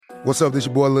What's up, this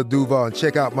your boy Lil Duval, and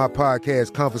check out my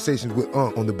podcast, Conversations with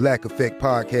Unc, on the Black Effect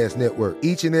Podcast Network.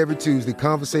 Each and every Tuesday,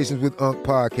 Conversations with Unc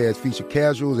podcast feature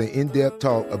casuals and in-depth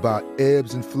talk about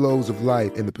ebbs and flows of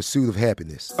life and the pursuit of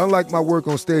happiness. Unlike my work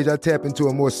on stage, I tap into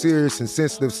a more serious and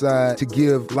sensitive side to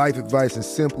give life advice and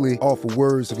simply offer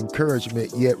words of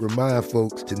encouragement, yet remind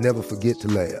folks to never forget to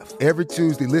laugh. Every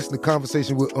Tuesday, listen to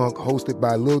Conversations with Unc, hosted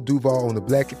by Lil Duval on the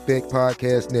Black Effect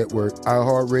Podcast Network,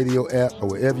 iHeartRadio app, or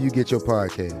wherever you get your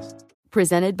podcasts.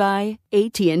 Presented by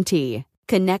AT&T.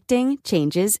 Connecting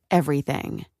changes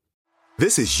everything.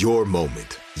 This is your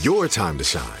moment, your time to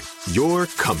shine, your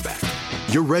comeback.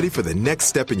 You're ready for the next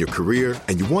step in your career,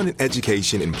 and you want an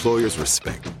education employers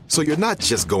respect. So you're not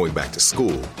just going back to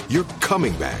school, you're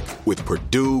coming back with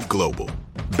Purdue Global.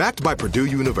 Backed by Purdue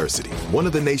University, one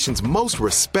of the nation's most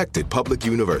respected public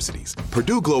universities,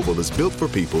 Purdue Global is built for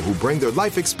people who bring their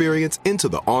life experience into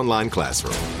the online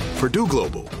classroom. Purdue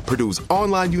Global, Purdue's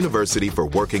online university for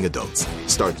working adults.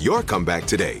 Start your comeback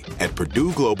today at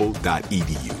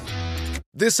purdueglobal.edu.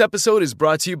 This episode is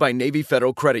brought to you by Navy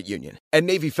Federal Credit Union. At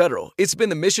Navy Federal, it's been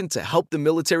the mission to help the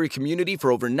military community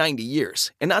for over 90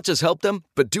 years. And not just help them,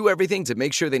 but do everything to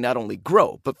make sure they not only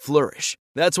grow, but flourish.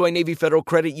 That's why Navy Federal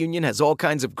Credit Union has all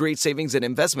kinds of great savings and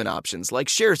investment options like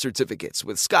share certificates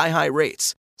with sky-high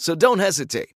rates. So don't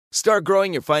hesitate. Start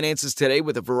growing your finances today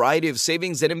with a variety of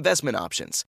savings and investment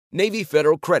options. Navy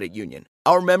Federal Credit Union.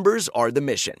 Our members are the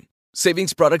mission.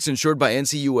 Savings products insured by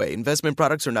NCUA. Investment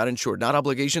products are not insured, not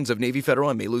obligations of Navy Federal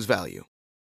and may lose value.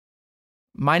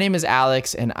 My name is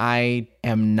Alex, and I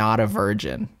am not a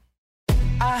virgin.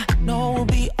 I know we'll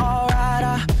be alright.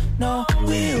 I know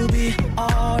we'll be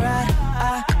alright.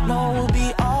 I know we'll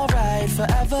be alright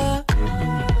forever.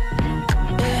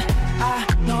 Yeah, I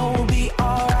know we'll be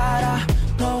alright. I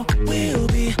know we'll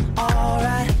be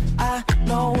alright. I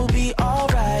know we'll be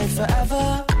alright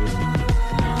forever.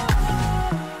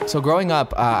 So growing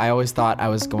up, I always thought I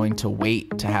was going to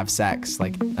wait to have sex,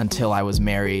 until I was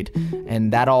married.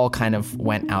 And that all kind of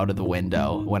went out of the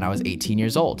window when I was 18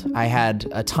 years old. I had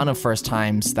a ton of first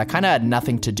times that kind of had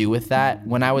nothing to do with that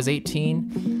when I was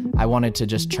 18. I wanted to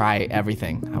just try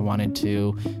everything. I wanted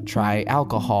to try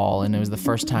alcohol, and it was the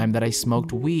first time that I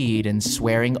smoked weed, and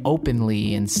swearing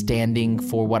openly and standing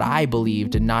for what I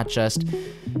believed and not just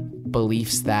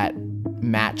beliefs that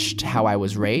matched how I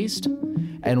was raised.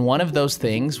 And one of those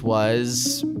things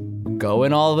was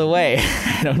going all the way.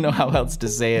 I don't know how else to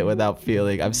say it without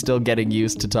feeling. I'm still getting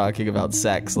used to talking about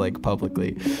sex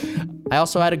publicly. I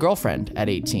also had a girlfriend at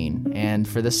 18. And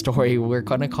for this story, we're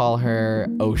going to call her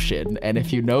Ocean. And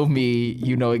if you know me,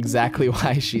 you know exactly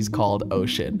why she's called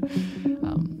Ocean.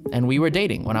 And we were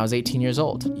dating when I was 18 years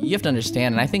old. You have to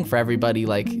understand, and I think for everybody,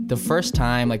 the first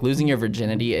time, losing your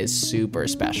virginity is super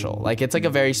special. It's a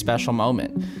very special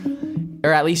moment.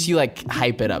 Or at least you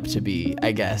hype it up to be,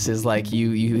 I guess, is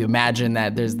you imagine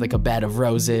that there's a bed of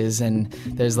roses and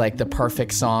there's the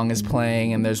perfect song is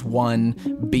playing and there's one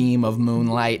beam of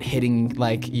moonlight hitting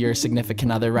your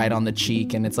significant other right on the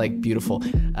cheek and it's beautiful.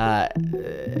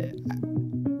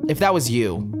 If that was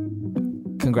you,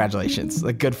 congratulations,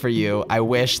 good for you. I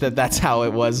wish that that's how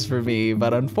it was for me,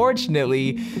 but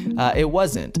unfortunately, it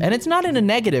wasn't. And it's not in a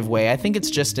negative way. I think it's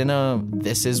just in a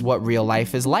this is what real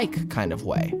life is like kind of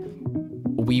way.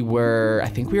 I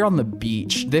think we were on the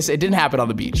beach. It didn't happen on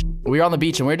the beach. We were on the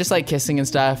beach and we were just kissing and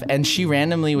stuff. And she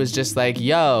randomly was just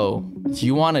yo, do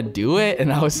you want to do it?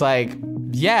 And I was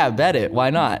yeah, bet it. Why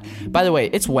not? By the way,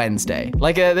 it's Wednesday.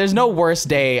 There's no worse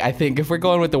day. I think if we're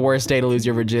going with the worst day to lose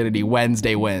your virginity,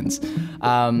 Wednesday wins.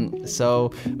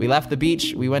 So we left the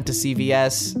beach. We went to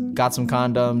CVS, got some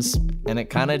condoms, and it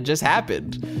kind of just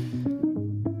happened.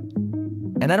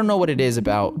 And I don't know what it is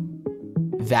about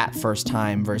that first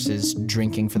time versus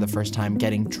drinking for the first time,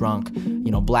 getting drunk,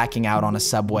 blacking out on a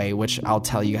subway, which I'll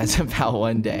tell you guys about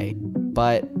one day.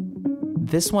 But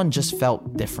this one just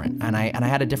felt different, and I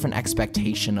had a different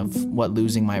expectation of what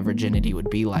losing my virginity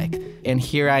would be like. And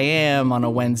here I am on a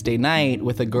Wednesday night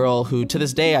with a girl who to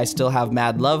this day I still have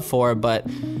mad love for, but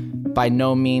by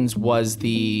no means was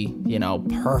the,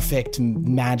 perfect,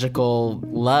 magical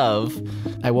love.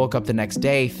 I woke up the next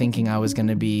day thinking I was going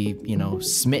to be,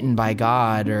 smitten by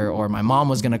God, or my mom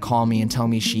was going to call me and tell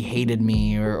me she hated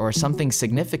me, or something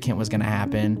significant was going to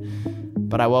happen.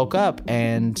 But I woke up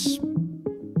and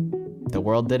the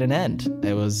world didn't end.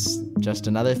 It was just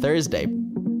another Thursday.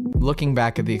 Looking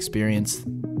back at the experience,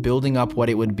 building up what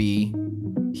it would be,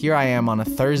 here I am on a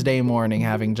Thursday morning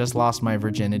having just lost my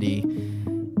virginity,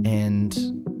 and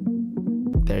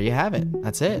there you have it.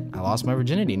 That's it. I lost my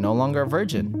virginity. No longer a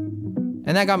virgin.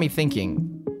 And that got me thinking,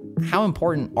 how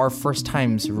important are first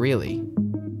times really?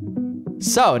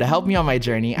 So, to help me on my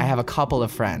journey, I have a couple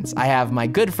of friends. I have my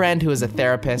good friend who is a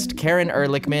therapist, Karen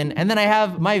Ehrlichman, and then I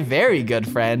have my very good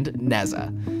friend, Neza.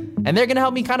 And they're gonna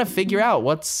help me kind of figure out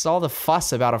what's all the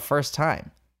fuss about a first time.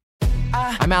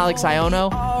 I'm Alex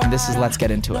Iono, and this is Let's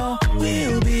Get Into It.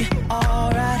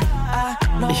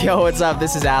 Yo, what's up?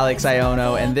 This is Alex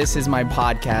Iono, and this is my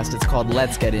podcast. It's called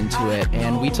Let's Get Into It,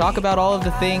 and we talk about all of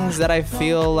the things that I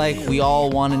feel like we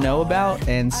all want to know about,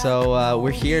 and so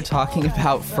we're here talking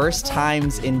about first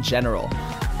times in general.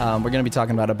 We're going to be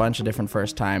talking about a bunch of different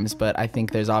first times, but I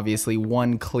think there's obviously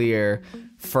one clear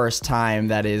first time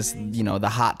that is, you know, the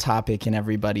hot topic in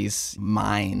everybody's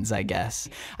minds, I guess.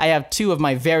 I have two of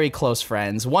my very close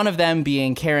friends, one of them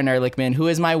being Karen Ehrlichman, who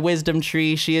is my wisdom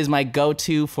tree. She is my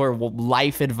go-to for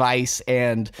life advice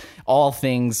and all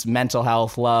things mental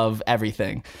health, love,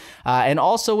 everything. And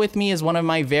also with me is one of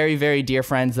my very, very dear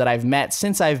friends that I've met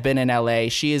since I've been in LA.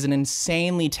 She is an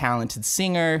insanely talented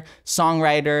singer,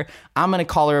 songwriter. I'm going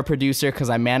to call her a producer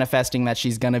because I'm manifesting that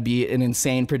she's going to be an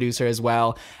insane producer as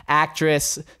well.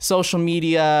 Actress, social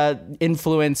media,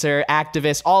 influencer,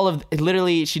 activist,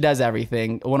 literally she does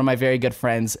everything. One of my very good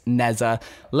friends, Neza.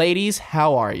 Ladies,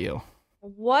 how are you?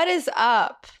 What is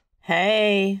up?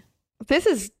 Hey. This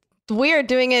is weird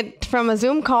doing it from a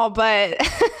Zoom call, but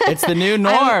it's the new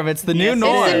norm. It's the new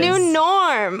norm. It's the new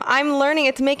norm. I'm learning.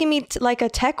 It's making me like a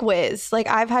tech whiz. Like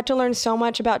I've had to learn so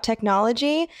much about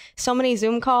technology, so many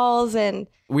Zoom calls, and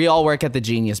we all work at the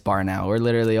Genius Bar now. We're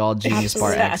literally all Genius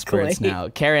Bar experts now.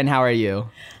 Karen, how are you?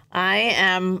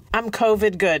 I'm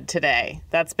COVID good today.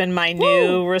 That's been my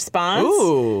new response.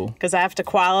 Ooh. Because I have to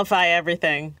qualify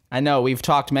everything. I know. We've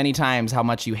talked many times how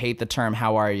much you hate the term,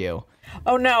 how are you?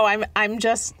 Oh, no, I'm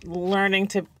just learning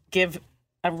to give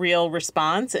a real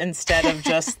response instead of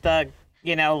just the,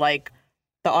 like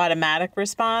the automatic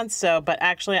response. But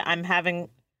actually, I'm having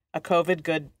a COVID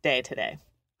good day today.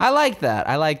 I like that.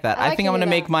 I think I'm gonna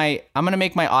make my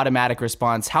automatic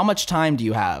response. How much time do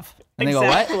you have? And they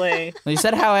exactly. go, what? Well, you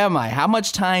said, how am I? How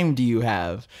much time do you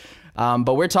have?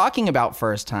 But we're talking about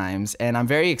first times, and I'm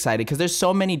very excited because there's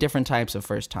so many different types of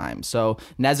first times. So,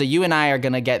 Neza, you and I are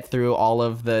going to get through all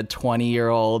of the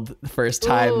 20-year-old first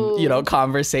time,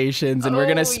 conversations, and we're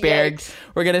going to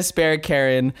spare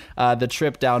Karen the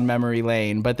trip down memory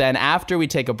lane. But then after we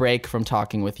take a break from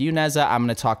talking with you, Neza, I'm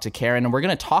going to talk to Karen, and we're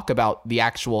going to talk about the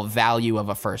actual value of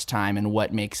a first time and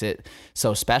what makes it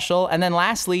so special. And then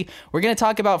lastly, we're going to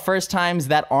talk about first times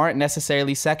that aren't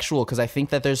necessarily sexual, because I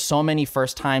think that there's so many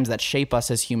first times that shape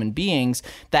us as human beings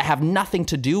that have nothing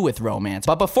to do with romance.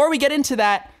 But before we get into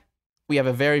that, we have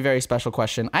a very, very special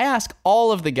question. I ask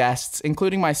all of the guests,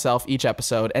 including myself, each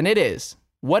episode, and it is,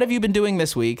 what have you been doing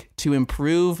this week to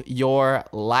improve your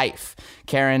life?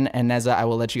 Karen and Neza, I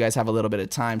will let you guys have a little bit of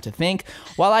time to think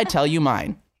while I tell you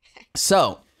mine.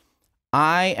 So,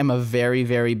 I am a very,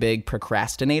 very big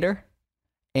procrastinator,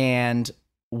 and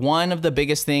one of the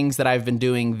biggest things that I've been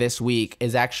doing this week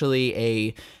is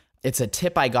actually it's a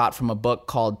tip I got from a book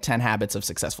called 10 Habits of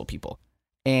Successful People.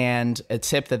 And a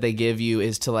tip that they give you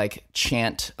is to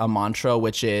chant a mantra,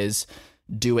 which is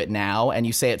do it now. And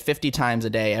you say it 50 times a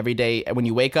day, every day when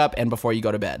you wake up and before you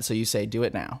go to bed. So you say, do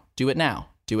it now, do it now,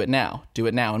 do it now, do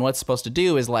it now. And what's supposed to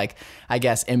do is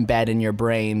embed in your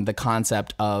brain the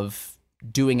concept of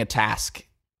doing a task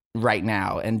right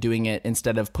now and doing it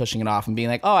instead of pushing it off and being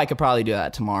like, oh, I could probably do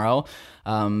that tomorrow.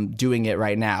 Doing it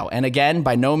right now. And again,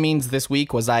 by no means this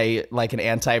week was I an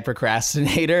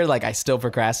anti-procrastinator. I still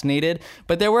procrastinated,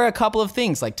 but there were a couple of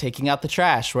things like taking out the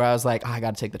trash where I was like, oh, I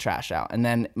got to take the trash out. And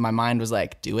then my mind was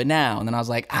like, do it now. And then I was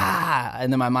like, and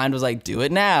then my mind was like, do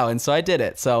it now. And so I did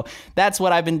it. So that's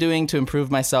what I've been doing to improve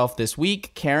myself this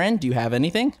week. Karen, do you have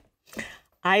anything?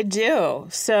 I do.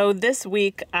 So this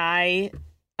week I,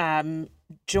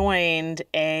 joined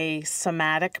a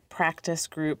somatic practice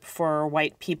group for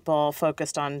white people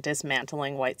focused on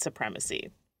dismantling white supremacy.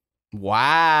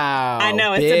 Wow. I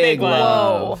know, it's a big one.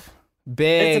 Love.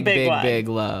 Big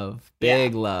one.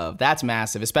 Big love. That's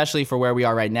massive, especially for where we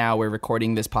are right now. We're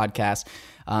recording this podcast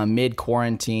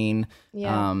mid-quarantine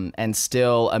and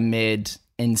still amid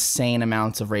insane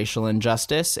amounts of racial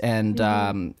injustice and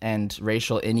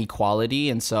racial inequality.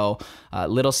 And so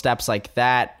little steps like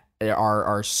that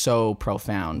are so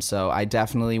profound. So I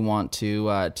definitely want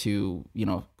to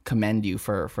commend you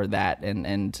for that,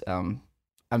 and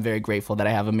I'm very grateful that I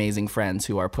have amazing friends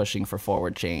who are pushing for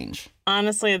forward change.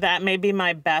 Honestly, that may be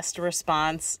my best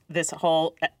response this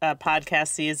whole podcast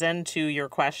season to your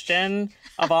question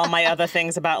of all my other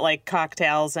things about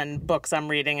cocktails and books I'm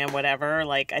reading and whatever.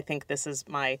 I think this is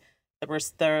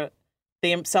the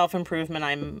self-improvement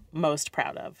I'm most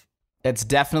proud of. It's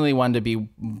definitely one to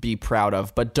be proud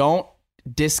of, but don't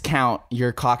discount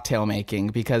your cocktail making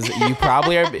because you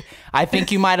probably are. I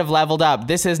think you might have leveled up.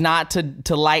 This is not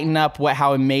to lighten up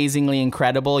how amazingly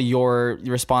incredible your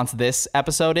response this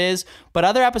episode is, but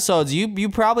other episodes you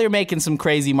probably are making some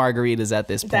crazy margaritas at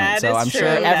this point. That so is I'm true. sure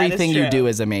That everything is you true. do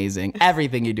is amazing.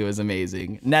 Everything you do is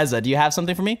amazing. Neza, do you have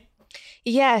something for me?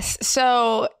 Yes.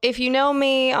 So if you know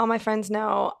me, all my friends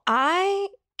know, I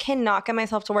cannot get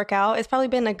myself to work out. It's probably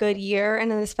been a good year.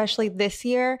 And then especially this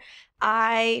year,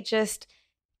 I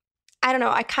don't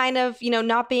know. I kind of,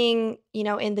 not being,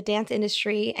 in the dance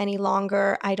industry any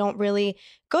longer, I don't really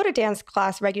go to dance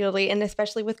class regularly. And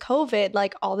especially with COVID,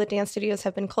 like all the dance studios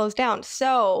have been closed down.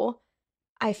 So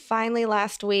I finally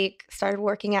last week started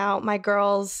working out. My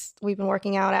girls, we've been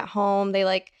working out at home. They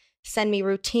like send me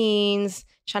routines,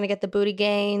 trying to get the booty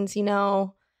gains,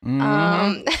 because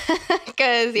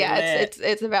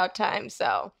it's about time.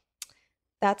 So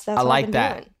that's I what like I've been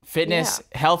that. doing. Fitness,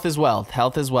 health is wealth.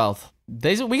 Health is wealth.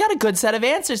 We got a good set of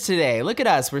answers today. Look at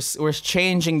us. We're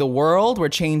changing the world. We're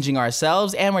changing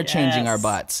ourselves, and we're changing our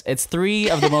butts. It's 3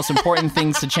 of the most important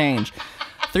things to change.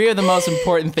 3 of the most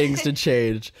important things to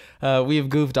change. We've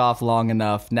goofed off long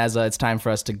enough. Neza, it's time for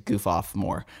us to goof off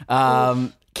more.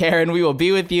 Karen, we will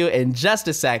be with you in just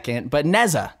a second. But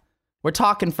Neza, we're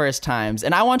talking first times.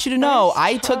 And I want you to know,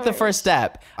 I took the first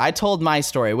step. I told my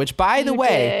story, which, by the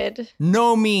way,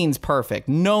 no means perfect,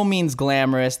 no means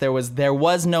glamorous. There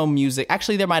was no music.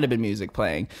 Actually, there might have been music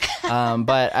playing.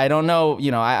 But I don't know,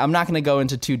 I'm not going to go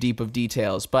into too deep of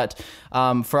details. But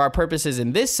for our purposes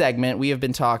in this segment, we have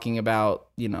been talking about,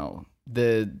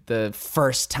 the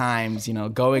first times,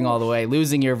 going all the way,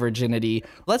 losing your virginity.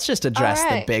 Let's just address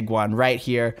the big one right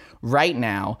here, right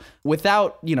now,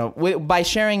 without, by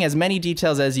sharing as many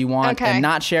details as you want and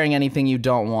not sharing anything you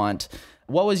don't want.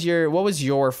 What was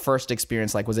your first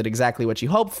experience like? Was it exactly what you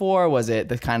hoped for? Was it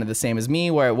the same as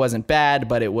me, where it wasn't bad,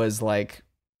 but it was like,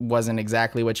 wasn't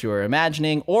exactly what you were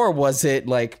imagining? Or was it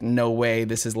like, no way,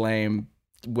 this is lame,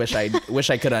 wish I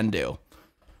could undo?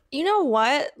 You know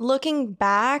what? Looking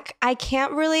back, I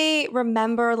can't really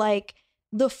remember like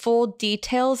the full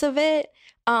details of it.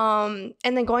 And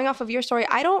then going off of your story,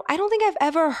 I don't think I've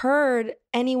ever heard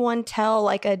anyone tell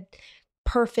like a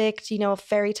perfect,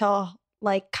 fairy tale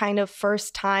like kind of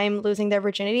first time losing their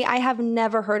virginity. I have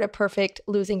never heard a perfect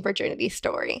losing virginity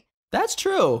story. That's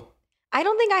true. I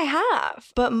don't think I have,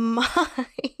 but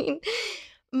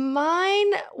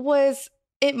mine was,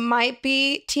 it might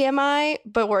be TMI,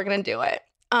 but we're going to do it.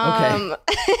 Okay.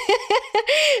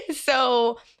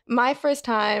 So my first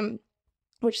time,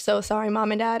 which so sorry,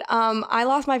 mom and dad, I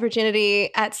lost my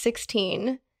virginity at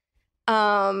 16.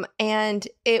 And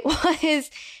it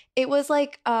was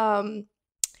like,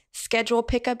 schedule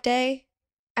pickup day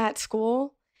at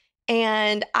school.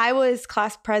 And I was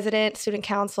class president, student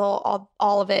council,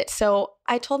 all of it. So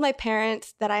I told my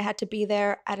parents that I had to be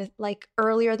there at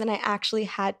earlier than I actually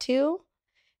had to.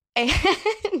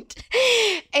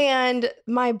 And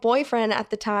my boyfriend at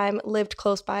the time lived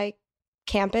close by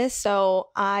campus, so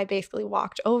I basically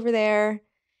walked over there,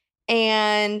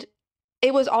 and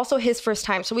it was also his first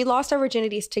time, so we lost our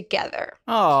virginities together.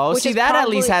 Oh, see, that at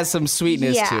least has some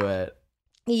sweetness to it.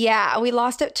 Yeah, we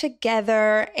lost it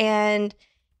together, and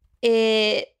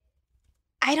I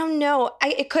don't know,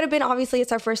 it could have been, obviously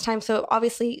it's our first time, so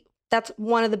obviously that's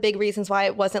one of the big reasons why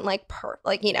it wasn't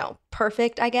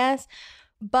perfect, I guess.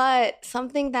 But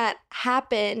something that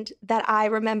happened that I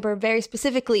remember very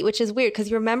specifically, which is weird because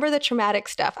you remember the traumatic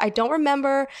stuff. I don't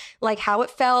remember like how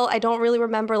it felt. I don't really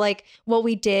remember like what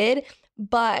we did,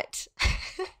 but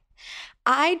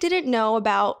I didn't know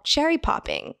about cherry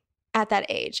popping at that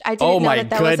age. I didn't know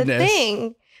that was a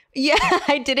thing. Yeah,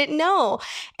 I didn't know.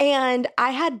 And I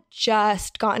had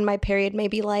just gotten my period,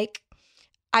 maybe like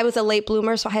I was a late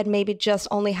bloomer, so I had maybe just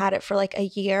only had it for like a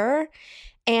year.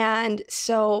 And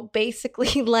so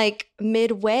basically like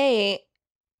midway,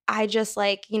 I just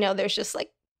like, there's just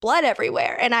like blood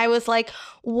everywhere. And I was like,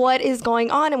 what is going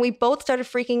on? And we both started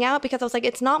freaking out because I was like,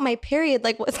 it's not my period.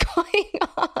 Like, what's going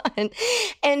on?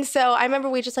 And so I remember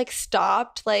we just like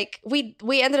stopped. Like we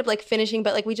ended up like finishing,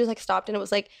 but like we just like stopped, and it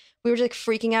was like, we were just like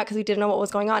freaking out because we didn't know what was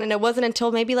going on. And it wasn't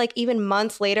until maybe like even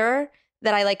months later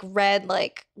that I like read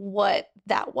like what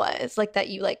that was, like that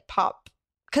you like pop.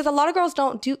 Because a lot of girls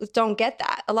don't get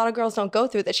that. A lot of girls don't go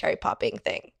through the cherry popping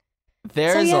thing.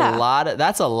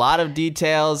 That's a lot of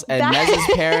details, and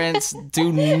Neza's parents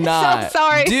do not. So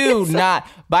sorry. Not.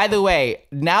 By the way,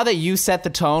 now that you set the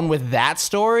tone with that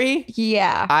story,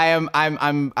 yeah, I'm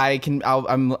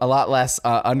a lot less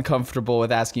uncomfortable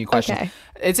with asking you questions. Okay.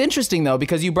 It's interesting though,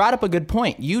 because you brought up a good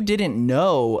point. You didn't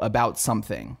know about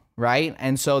something, right?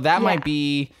 And so that might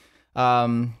be,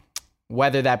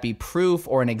 whether that be proof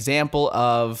or an example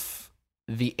of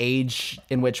the age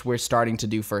in which we're starting to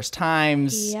do first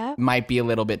times might be a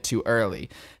little bit too early.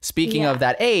 Speaking of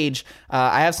that age,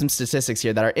 I have some statistics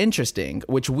here that are interesting,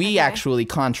 which we actually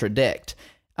contradict.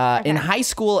 In high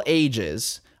school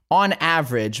ages, on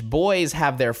average, boys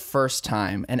have their first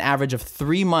time an average of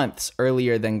 3 months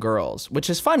earlier than girls, which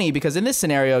is funny because in this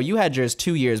scenario, you had yours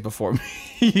 2 years before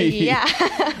me.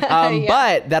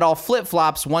 But that all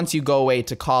flip-flops once you go away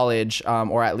to college,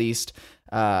 or at least,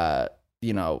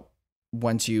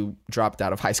 once you dropped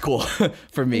out of high school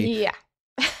for me.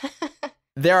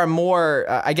 There are more,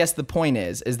 I guess the point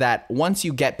is that once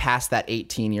you get past that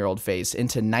 18-year-old phase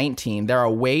into 19, there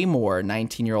are way more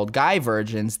 19-year-old guy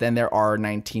virgins than there are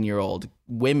 19-year-old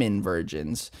women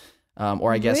virgins.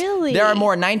 Or I guess there are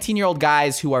more 19-year-old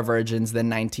guys who are virgins than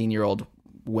 19-year-old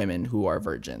women who are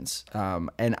virgins.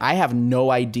 And I have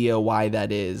no idea why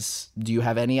that is. Do you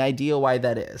have any idea why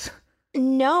that is?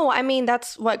 No, I mean,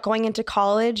 that's what, going into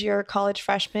college, you're a college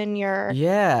freshman, you're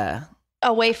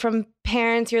away from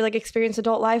parents, you're like experience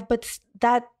adult life, but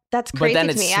that's crazy to me.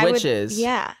 But then it switches.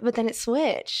 But then it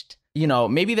switched.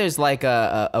 Maybe there's like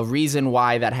a reason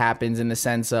why that happens in the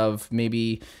sense of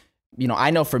maybe,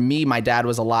 I know for me, my dad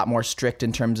was a lot more strict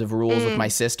in terms of rules with my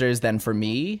sisters than for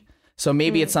me. So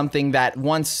maybe it's something that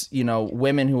once,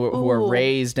 women who are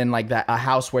raised in like a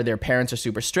house where their parents are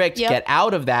super strict, get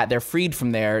out of that, they're freed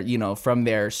from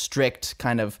their strict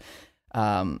kind of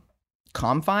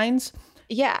confines.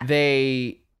 Yeah.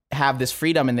 They have this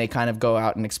freedom and they kind of go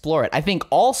out and explore it. I think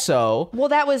also... Well,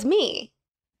 that was me.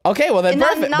 Okay, well then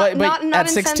perfect. Not at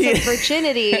in 16. sense of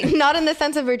virginity, not in the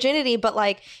sense of virginity, but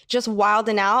like just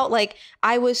wilding out. Like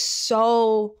I was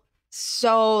so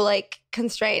like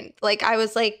constrained. Like I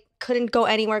was like, couldn't go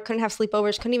anywhere, couldn't have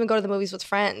sleepovers, couldn't even go to the movies with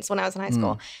friends when I was in high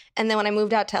school. And then when I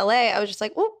moved out to LA, I was just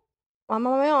like, whoop, I'm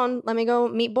on my own. Let me go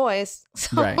meet boys.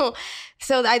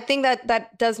 So I think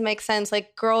that does make sense.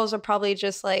 Like girls are probably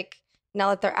just like, now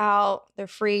that they're out, they're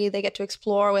free, they get to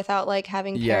explore without like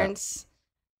having parents,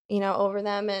 over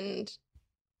them, and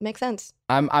makes sense.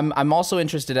 I'm also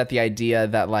interested at the idea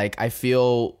that like, I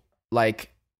feel like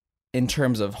in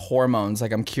terms of hormones,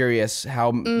 like I'm curious how,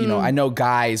 I know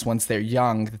guys, once they're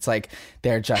young, it's like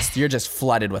you're just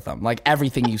flooded with them. Like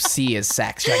everything you see is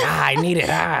sex. You're like, I need it.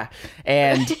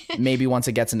 And maybe once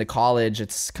it gets into college,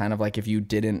 it's kind of like if you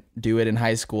didn't do it in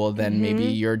high school, then maybe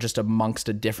you're just amongst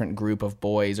a different group of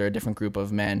boys or a different group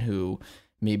of men who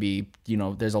maybe,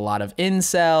 there's a lot of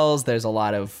incels, there's a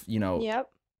lot of,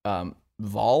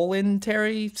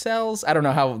 voluntary cells. I don't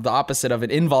know how the opposite of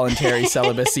an involuntary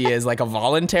celibacy is, like a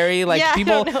voluntary, like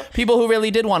people who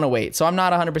really did want to wait. So I'm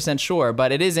not 100% sure,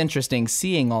 but it is interesting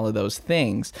seeing all of those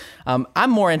things. I'm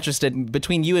more interested,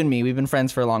 between you and me, we've been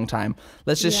friends for a long time.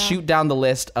 Let's just shoot down the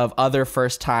list of other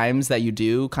first times that you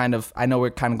do. Kind of, I know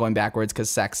we're kind of going backwards because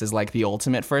sex is like the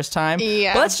ultimate first time.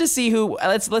 But let's just see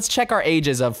let's check our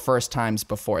ages of first times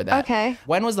before that. Okay.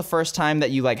 When was the first time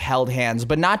that you like held hands,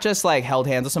 but not just like held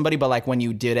hands with somebody, but like when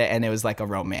you did it and it was like a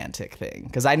romantic thing?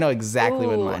 Because I know exactly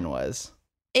when mine was.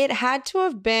 It had to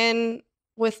have been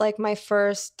with like my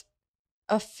first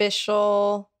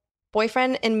official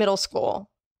boyfriend in middle school.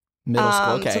 Middle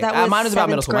school, okay. So that was mine was about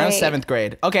middle school. Mine was grade. 7th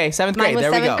grade. Okay, 7th grade. Mine was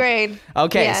there we go. 7th grade.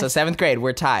 Okay, Yes. so 7th grade,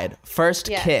 we're tied. First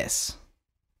kiss.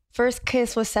 First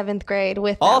kiss was 7th grade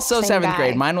with that Also same 7th guy.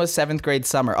 grade. Mine was 7th grade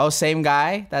summer. Oh, same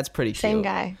guy? That's pretty cute. Same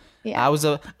guy. Yeah. I was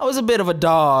a bit of a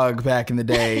dog back in the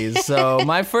days. So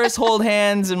my first hold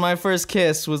hands and my first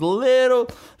kiss was a little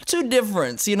too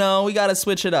different. We got to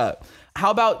switch it up.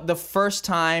 How about the first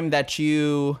time that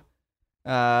you,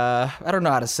 I don't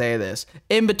know how to say this,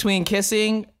 in between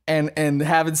kissing and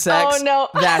having sex? Oh,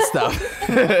 no. That stuff.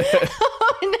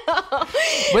 Oh, no.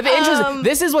 But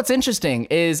this is what's interesting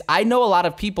is I know a lot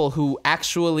of people who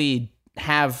actually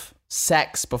have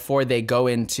sex before they go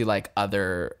into like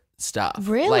other stuff.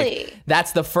 Really? Like,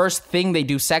 that's the first thing they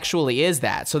do sexually is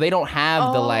that. So they don't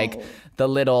have the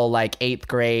little like 8th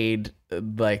grade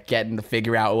like getting to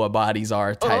figure out what bodies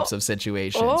are types of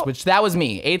situations. Which that was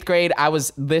me. 8th grade,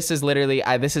 this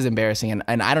is embarrassing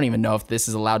and I don't even know if this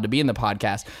is allowed to be in the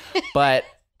podcast. But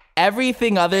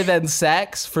everything other than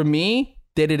sex for me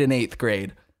did it in 8th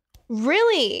grade.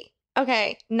 Really?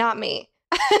 Okay, not me.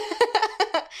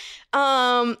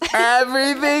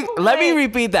 Everything. Let me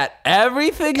repeat that.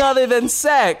 Everything other than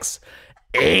sex,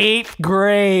 8th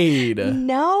grade.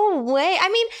 No way. I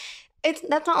mean,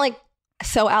 that's not like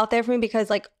so out there for me because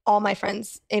like all my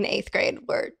friends in 8th grade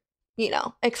were,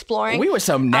 exploring. We were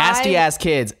some nasty ass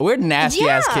kids. We're nasty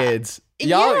ass kids.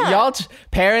 Y'all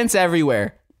parents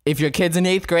everywhere. If your kid's in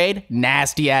 8th grade,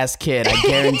 nasty ass kid, I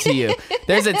guarantee you.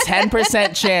 There's a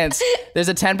 10% chance. There's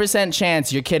a 10%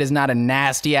 chance your kid is not a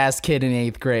nasty ass kid in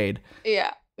 8th grade.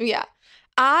 Yeah.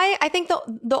 I think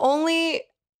the only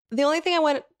thing I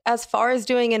went as far as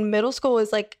doing in middle school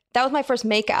was like, that was my first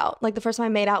makeout, like the first time I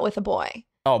made out with a boy.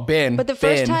 Oh, but the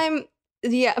first time,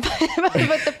 yeah,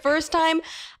 but the first time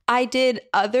I did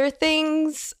other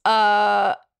things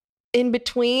in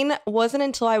between wasn't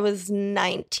until I was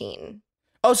 19.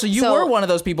 Oh, so you were one of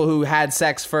those people who had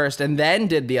sex first and then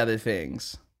did the other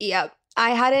things. Yep.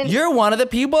 I hadn't. You're one of the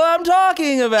people I'm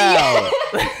talking about.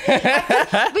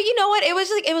 But you know what?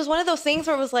 It was one of those things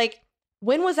where it was like,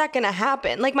 when was that going to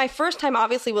happen? Like my first time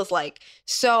obviously was like,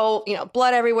 so,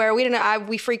 blood everywhere.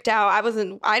 We freaked out.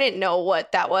 I didn't know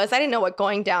what that was. I didn't know what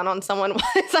going down on someone was.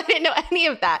 I didn't know any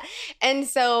of that. And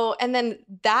then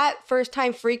that first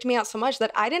time freaked me out so much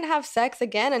that I didn't have sex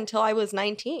again until I was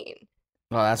 19.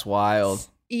 Oh, that's wild.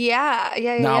 Yeah.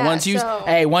 No, once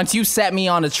you set me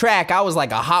on the track, I was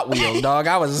like a Hot Wheels, dog.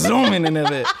 I was zooming into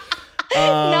it.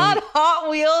 Not Hot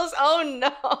Wheels. Oh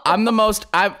no. I'm the most.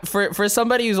 For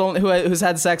somebody who's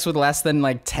had sex with less than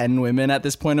like 10 women at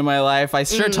this point in my life, I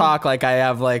sure talk like I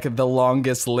have like the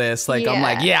longest list. Like I'm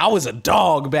like, I was a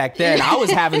dog back then. I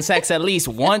was having sex at least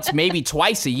once, maybe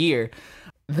twice a year.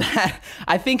 That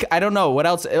I don't know what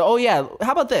else. Oh yeah,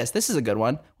 how about this? This is a good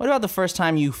one. What about the first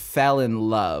time you fell in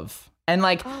love? And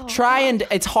like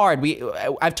it's hard.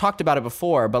 I've talked about it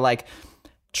before, but like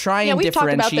try and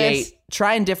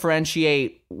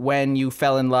differentiate when you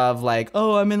fell in love. Like,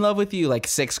 oh, I'm in love with you. Like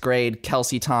 6th grade,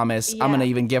 Kelsey Thomas. Yeah. I'm gonna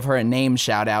even give her a name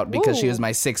shout out because she was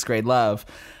my 6th grade love.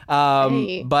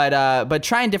 But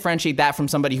try and differentiate that from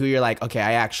somebody who you're like, okay,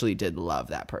 I actually did love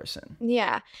that person.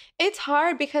 Yeah. It's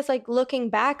hard because like looking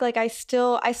back, like I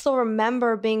still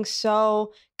remember being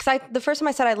so, because the first time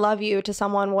I said I love you to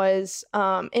someone was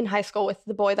in high school with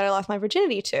the boy that I lost my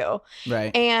virginity to.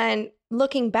 Right. And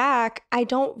looking back, I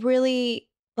don't really,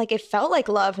 like it felt like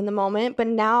love in the moment, but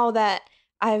now that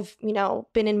I've,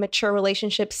 been in mature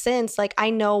relationships since, like I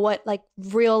know what like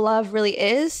real love really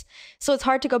is. So it's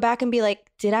hard to go back and be like,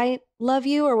 did I love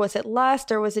you, or was it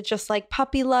lust, or was it just like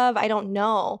puppy love? I don't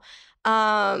know.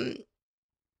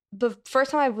 The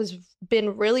first time I was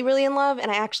been really, really in love,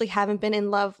 and I actually haven't been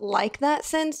in love like that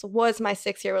since, was my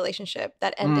 6-year relationship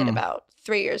that ended about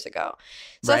 3 years ago.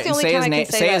 So that's the only time I can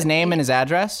say his name and his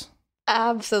address.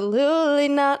 Absolutely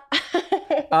not.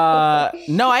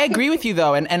 No, I agree with you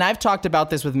though, and I've talked about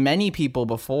this with many people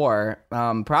before,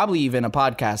 probably even a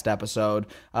podcast episode,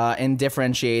 in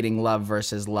differentiating love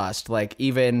versus lust. Like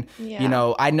even,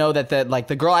 I know that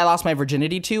the girl I lost my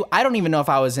virginity to, I don't even know if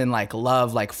I was in like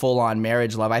love, like full on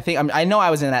marriage love. I know I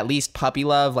was in at least puppy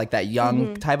love, like that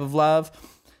young type of love.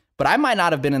 But I might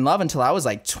not have been in love until I was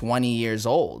like 20 years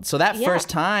old. So that first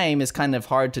time is kind of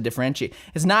hard to differentiate.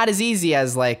 It's not as easy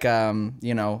as like,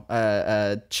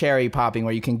 cherry popping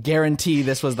where you can guarantee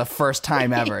this was the first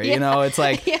time ever. It's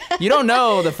like you don't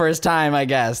know the first time, I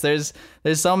guess. There's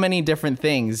so many different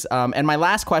things. And my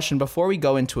last question before we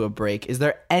go into a break, is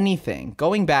there anything,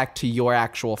 going back to your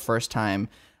actual first time,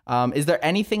 is there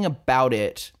anything about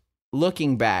it,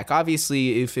 looking back,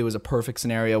 obviously, if it was a perfect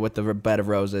scenario with the bed of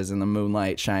roses and the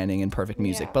moonlight shining and perfect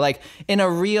music, but like in a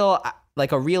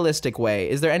realistic way,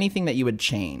 is there anything that you would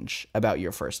change about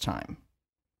your first time?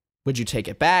 Would you take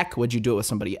it back? Would you do it with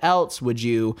somebody else? Would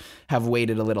you have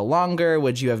waited a little longer?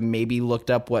 Would you have maybe looked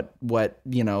up what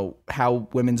how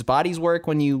women's bodies work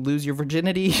when you lose your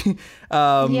virginity?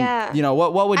 What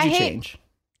would you change?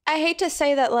 I hate to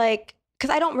say that, like,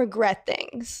 because I don't regret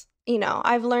things.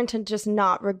 I've learned to just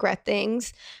not regret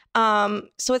things.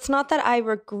 So it's not that I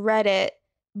regret it,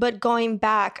 but going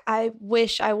back, I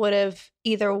wish I would have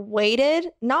either waited,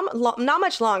 not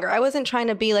much longer. I wasn't trying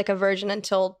to be like a virgin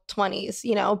until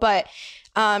 20s, but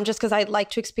just because I like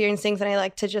to experience things and I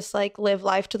like to just like live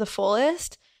life to the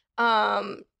fullest.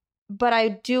 But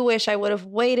I do wish I would have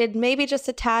waited maybe just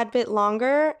a tad bit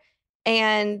longer,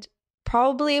 and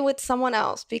probably with someone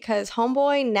else, because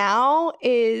homeboy now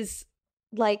is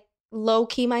like low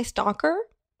key my stalker.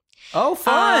 Oh,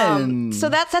 fun. So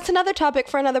that's another topic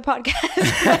for another podcast.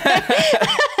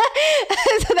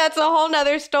 So that's a whole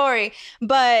nother story.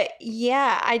 But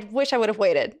yeah, I wish I would have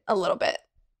waited a little bit.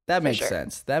 That makes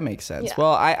sense. Yeah.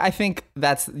 Well, I think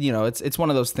that's, it's one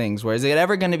of those things where, is it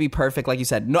ever going to be perfect? Like you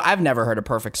said, no, I've never heard a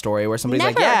perfect story where somebody's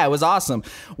like, yeah, it was awesome.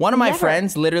 One of my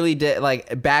friends literally did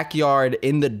like backyard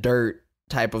in the dirt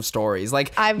type of stories.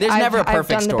 Like there's never a perfect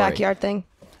story. I've done the backyard thing.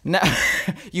 No,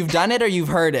 you've done it or you've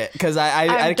heard it? Because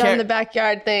I've done the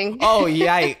backyard thing. Oh,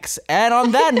 yikes. And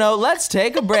on that note, let's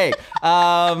take a break.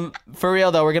 For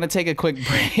real, though, we're going to take a quick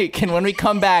break. And when we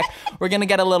come back, we're going to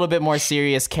get a little bit more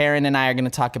serious. Karen and I are going to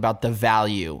talk about the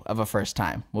value of a first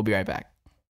time. We'll be right back.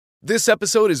 This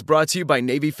episode is brought to you by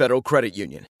Navy Federal Credit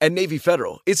Union. At Navy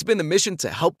Federal, it's been the mission to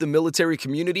help the military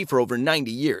community for over 90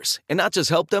 years. And not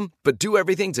just help them, but do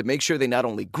everything to make sure they not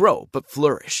only grow, but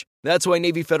flourish. That's why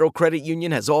Navy Federal Credit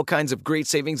Union has all kinds of great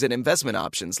savings and investment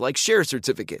options like share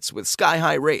certificates with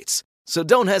sky-high rates. So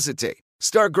don't hesitate.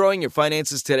 Start growing your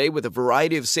finances today with a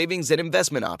variety of savings and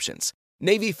investment options.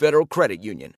 Navy Federal Credit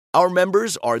Union. Our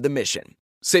members are the mission.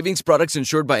 Savings products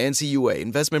insured by NCUA.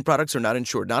 Investment products are not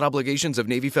insured, not obligations of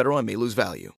Navy Federal and may lose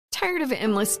value. Tired of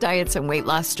endless diets and weight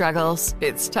loss struggles?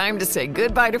 It's time to say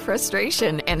goodbye to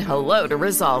frustration and hello to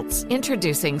results.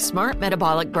 Introducing Smart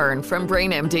Metabolic Burn from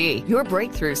BrainMD, your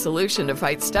breakthrough solution to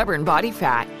fight stubborn body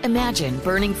fat. Imagine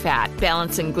burning fat,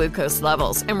 balancing glucose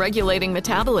levels, and regulating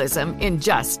metabolism in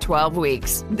just 12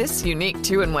 weeks. This unique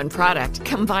 2-in-1 product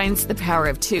combines the power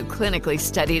of 2 clinically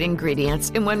studied ingredients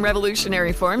in one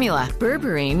revolutionary formula.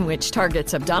 Berberine, which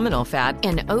targets abdominal fat,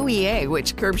 and OEA,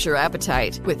 which curbs your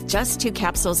appetite. With just 2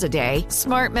 capsules a day,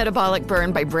 Smart Metabolic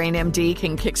Burn by BrainMD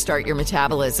can kickstart your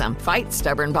metabolism, fight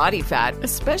stubborn body fat,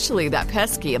 especially that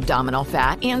pesky abdominal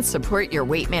fat, and support your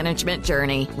weight management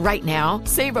journey. Right now,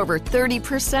 save over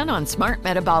 30% on Smart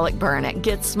Metabolic Burn at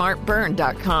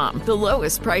GetSmartBurn.com. The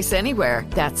lowest price anywhere.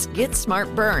 That's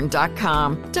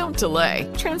GetSmartBurn.com. Don't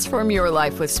delay. Transform your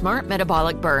life with Smart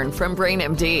Metabolic Burn from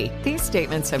BrainMD. These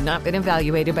statements have not been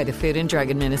evaluated by the Food and Drug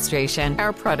Administration.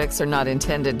 Our products are not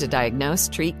intended to diagnose,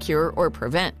 treat, cure, or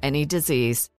prevent any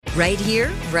disease. Right here,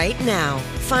 right now.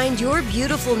 Find your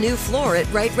beautiful new floor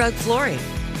at Right Rug Flooring.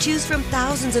 Choose from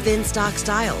thousands of in-stock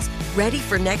styles, ready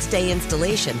for next day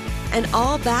installation, and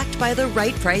all backed by the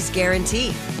right price guarantee.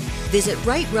 Visit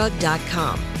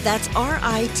rightrug.com. That's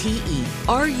RITERUG.com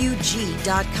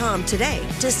today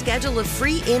to schedule a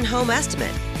free in-home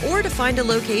estimate or to find a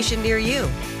location near you.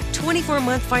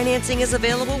 24-month financing is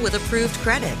available with approved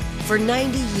credit. For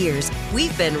 90 years,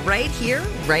 we've been right here,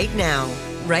 right now.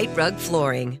 Right Rug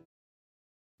Flooring.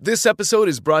 This episode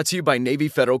is brought to you by Navy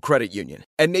Federal Credit Union.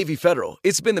 At Navy Federal,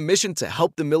 it's been the mission to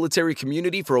help the military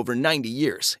community for over 90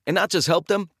 years. And not just help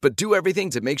them, but do everything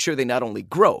to make sure they not only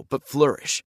grow, but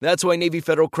flourish. That's why Navy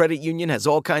Federal Credit Union has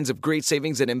all kinds of great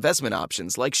savings and investment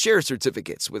options like share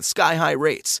certificates with sky-high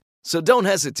rates. So don't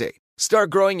hesitate. Start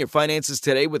growing your finances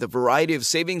today with a variety of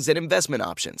savings and investment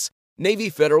options. Navy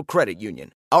Federal Credit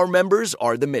Union. Our members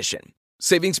are the mission.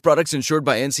 Savings products insured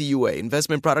by NCUA.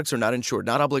 Investment products are not insured,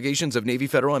 not obligations of Navy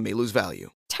Federal and may lose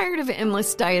value. Tired of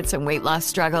endless diets and weight loss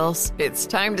struggles? It's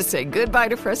time to say goodbye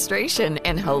to frustration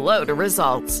and hello to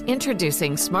results.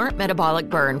 Introducing Smart Metabolic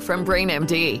Burn from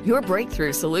BrainMD, your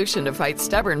breakthrough solution to fight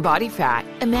stubborn body fat.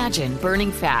 Imagine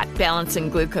burning fat, balancing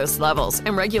glucose levels,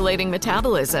 and regulating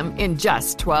metabolism in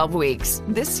just 12 weeks.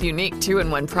 This unique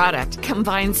 2-in-1 product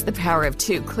combines the power of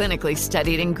 2 clinically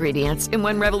studied ingredients in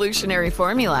one revolutionary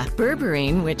formula.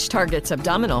 Berberine, which targets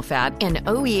abdominal fat, and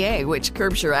OEA, which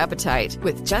curbs your appetite.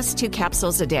 With just 2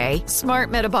 capsules a day, Smart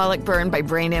Metabolic Burn by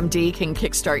BrainMD can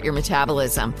kickstart your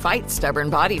metabolism, fight stubborn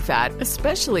body fat,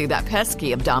 especially that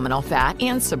pesky abdominal fat,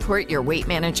 and support your weight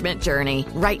management journey.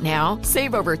 Right now,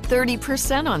 save over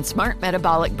 30% on Smart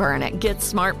Metabolic Burn at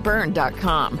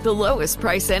GetSmartBurn.com. The lowest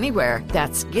price anywhere.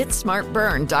 That's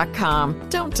GetSmartBurn.com.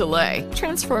 Don't delay.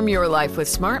 Transform your life with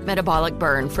Smart Metabolic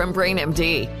Burn from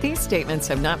BrainMD. These statements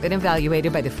have not been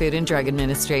evaluated by the Food and Drug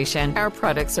Administration. Our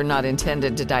products are not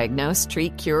intended to diagnose,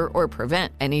 treat, cure, or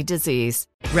prevent any disease.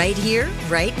 Right here,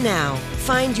 right now.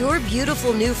 Find your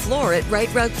beautiful new floor at Right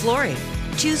Rug Flooring.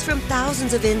 Choose from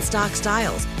thousands of in-stock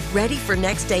styles, ready for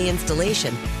next day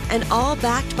installation, and all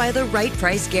backed by the right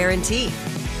price guarantee.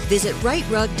 Visit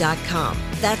rightrug.com.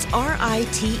 That's RITERUG.com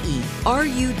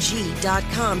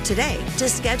today to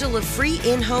schedule a free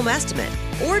in-home estimate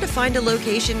or to find a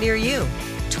location near you.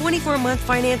 24-month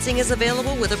financing is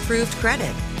available with approved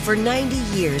credit. For 90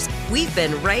 years, we've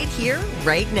been right here,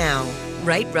 right now.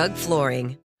 Right Rug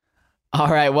Flooring. All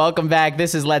right, welcome back.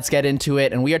 This is Let's Get Into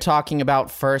It, and we are talking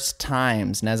about first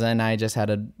times. Neza and I just had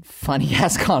a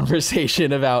funny-ass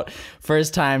conversation about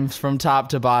first times from top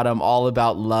to bottom, all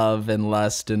about love and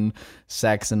lust and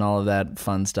sex and all of that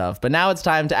fun stuff. But now it's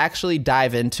time to actually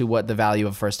dive into what the value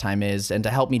of first time is, and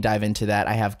to help me dive into that,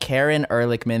 I have Karen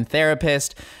Ehrlichman,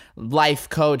 therapist, life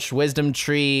coach, wisdom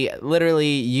tree,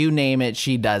 literally you name it,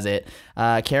 she does it.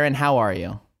 Karen, how are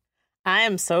you? I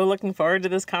am so looking forward to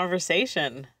this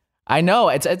conversation. I know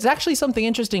it's actually something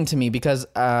interesting to me because,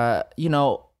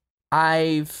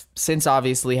 Since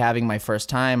obviously having my first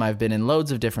time, I've been in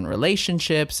loads of different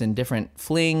relationships and different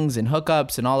flings and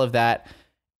hookups and all of that.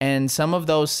 And some of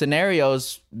those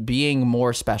scenarios being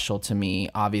more special to me,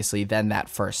 obviously, than that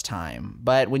first time.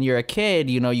 But when you're a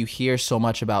kid, you hear so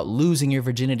much about losing your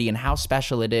virginity and how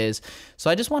special it is.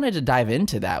 So I just wanted to dive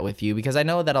into that with you, because I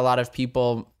know that a lot of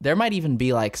people, there might even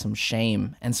be like some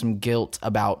shame and some guilt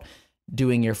about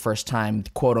doing your first time,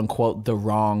 quote unquote, the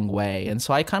wrong way. And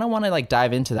so I kind of want to like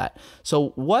dive into that. So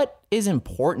what is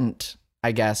important,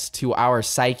 I guess, to our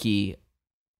psyche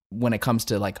when it comes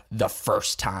to like the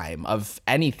first time of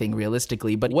anything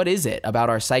realistically, but what is it about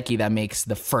our psyche that makes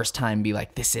the first time be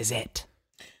like, this is it?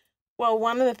 Well,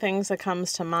 one of the things that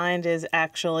comes to mind is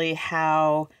actually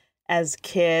how as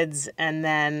kids and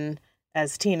then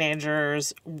as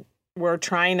teenagers, we're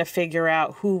trying to figure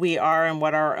out who we are and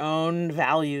what our own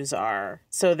values are.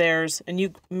 So and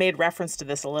you made reference to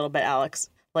this a little bit, Alex,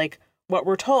 like what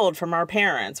we're told from our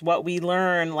parents, what we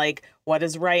learn, like what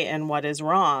is right and what is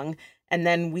wrong. And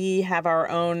then we have our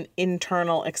own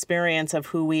internal experience of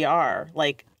who we are.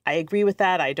 Like, I agree with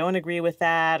that, I don't agree with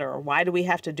that, or why do we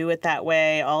have to do it that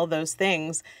way? All those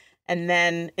things. And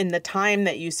then in the time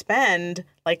that you spend,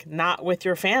 like not with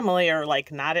your family or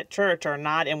like not at church or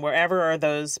not in wherever are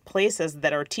those places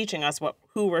that are teaching us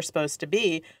who we're supposed to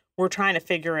be, we're trying to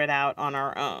figure it out on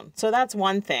our own. So that's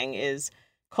one thing, is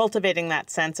cultivating that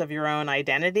sense of your own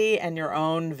identity and your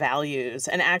own values.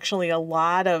 And actually a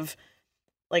lot of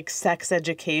like sex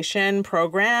education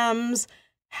programs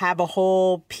have a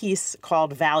whole piece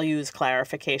called values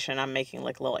clarification. I'm making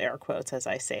like little air quotes as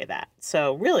I say that.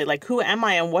 So really, like, who am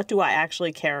I and what do I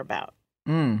actually care about?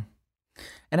 And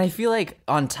I feel like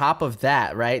on top of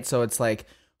that, right? So it's like,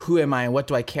 who am I and what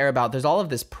do I care about? There's all of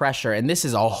this pressure, and this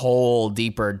is a whole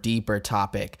deeper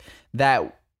topic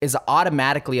that is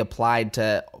automatically applied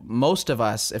to most of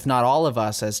us, if not all of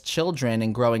us as children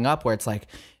and growing up, where it's like,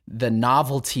 the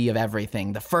novelty of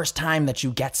everything, the first time that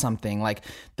you get something, like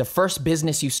the first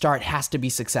business you start has to be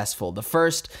successful. The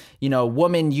first,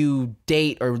 woman you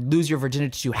date or lose your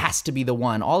virginity to has to be the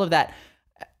one. All of that.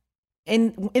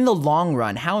 In the long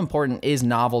run, how important is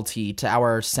novelty to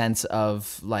our sense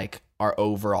of like our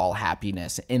overall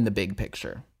happiness in the big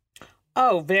picture?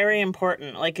 Oh, very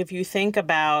important. Like if you think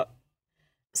about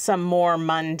some more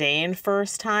mundane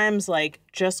first times, like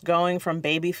just going from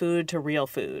baby food to real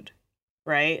food.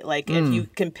 Right? Like if you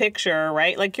can picture,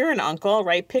 right? Like you're an uncle,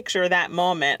 right? Picture that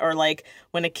moment, or like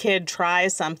when a kid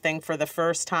tries something for the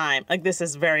first time. Like this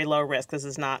is very low risk. This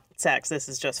is not sex. This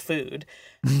is just food.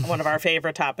 One of our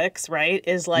favorite topics, right?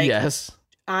 Is like, yes.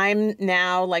 I'm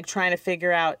now like trying to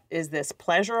figure out, is this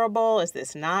pleasurable? Is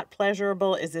this not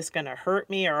pleasurable? Is this going to hurt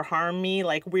me or harm me?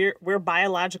 Like we're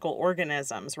biological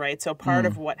organisms, right? So part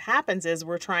of what happens is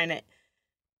we're trying to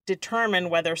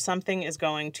determine whether something is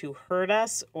going to hurt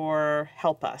us or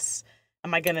help us.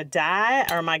 Am I going to die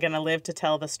or am I going to live to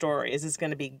tell the story? Is this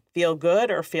going to feel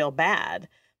good or feel bad?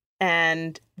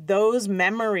 And those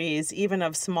memories, even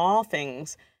of small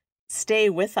things,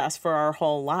 stay with us for our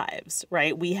whole lives,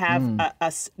 right? We have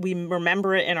we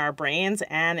remember it in our brains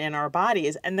and in our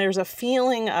bodies. And there's a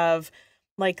feeling of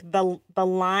like the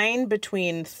line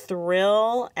between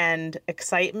thrill and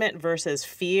excitement versus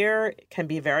fear can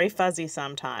be very fuzzy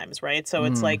sometimes, right? So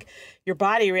it's like your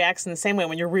body reacts in the same way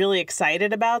when you're really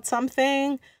excited about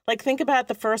something. Like think about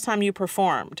the first time you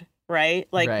performed, right?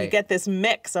 Like you get this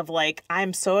mix of like,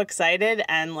 I'm so excited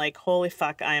and like, holy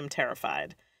fuck, I am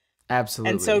terrified.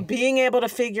 Absolutely. And so being able to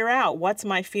figure out what's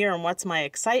my fear and what's my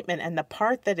excitement, and the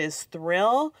part that is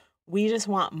thrill, we just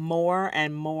want more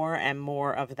and more and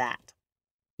more of that.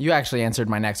 You actually answered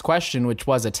my next question, which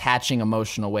was attaching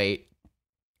emotional weight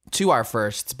to our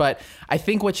firsts. But I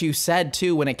think what you said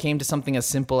too, when it came to something as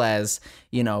simple as,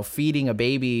 feeding a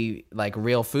baby like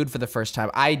real food for the first time.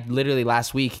 I literally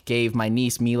last week gave my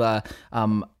niece Mila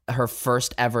her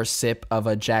first ever sip of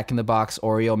a Jack in the Box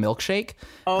Oreo milkshake,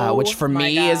 which for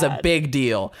me is a big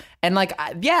deal. And like,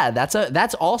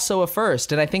 that's also a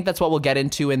first. And I think that's what we'll get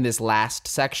into in this last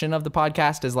section of the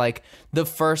podcast, is like the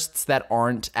firsts that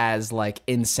aren't as like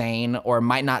insane or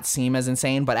might not seem as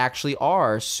insane, but actually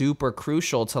are super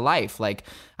crucial to life. Like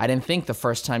I didn't think the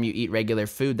first time you eat regular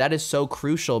food, that is so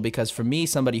crucial, because for me,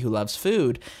 somebody who loves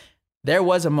food, there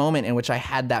was a moment in which I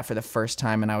had that for the first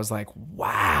time and I was like,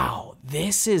 wow,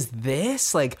 this is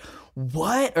this? Like,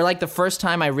 what? Or like the first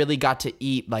time I really got to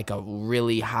eat like a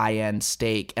really high-end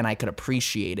steak and I could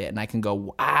appreciate it and I can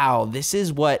go, wow, this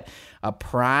is what a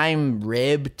prime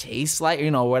rib tastes like,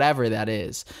 whatever that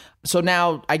is. So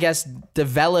now I guess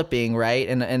developing, right?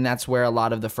 And that's where a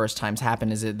lot of the first times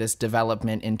happen, is this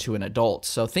development into an adult.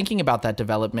 So thinking about that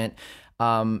development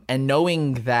and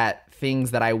knowing that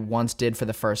things that I once did for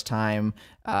the first time,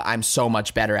 I'm so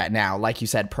much better at now. Like you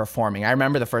said, performing. I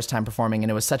remember the first time performing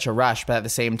and it was such a rush, but at the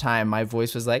same time, my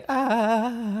voice was like,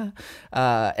 and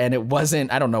it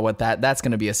wasn't, I don't know what that's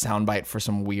going to be a soundbite for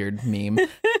some weird meme.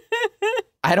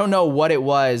 I don't know what it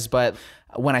was, but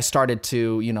when I started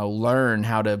to, learn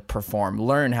how to perform,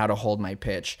 learn how to hold my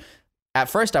pitch, at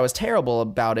first I was terrible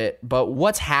about it, but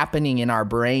what's happening in our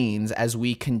brains as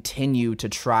we continue to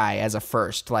try as a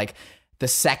first, like the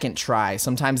second try,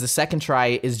 sometimes the second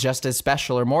try is just as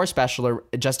special or more special or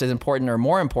just as important or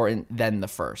more important than the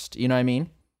first. You know what I mean?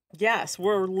 Yes,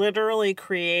 we're literally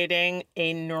creating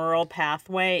a neural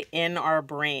pathway in our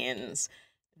brains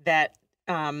that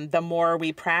the more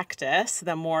we practice,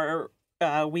 the more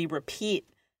we repeat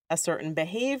a certain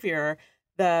behavior,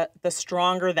 the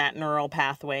stronger that neural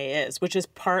pathway is, which is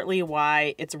partly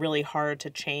why it's really hard to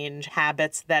change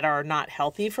habits that are not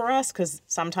healthy for us, because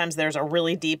sometimes there's a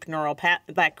really deep neural path.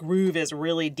 That groove is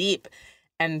really deep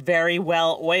and very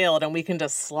well oiled, and we can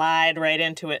just slide right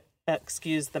into it,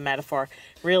 excuse the metaphor,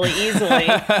 really easily.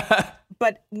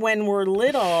 But when we're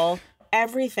little,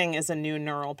 everything is a new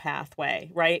neural pathway,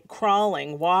 right?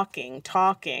 Crawling, walking,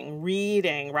 talking,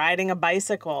 reading, riding a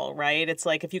bicycle, right? It's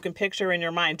like if you can picture in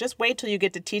your mind, just wait till you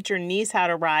get to teach your niece how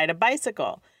to ride a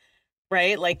bicycle,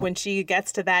 right? Like when she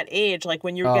gets to that age, like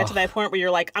when you get to that point where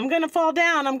you're like, I'm going to fall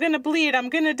down, I'm going to bleed, I'm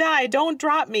going to die, don't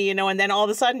drop me, and then all of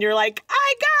a sudden you're like,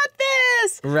 I got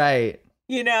this. Right.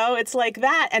 It's like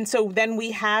that. And so then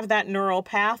we have that neural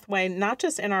pathway, not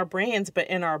just in our brains, but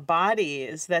in our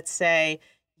bodies that say,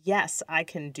 yes, I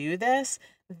can do this.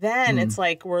 Then it's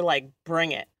like, we're like,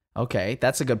 bring it. Okay,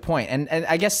 that's a good point. And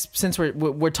I guess since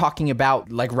we're talking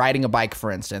about like riding a bike,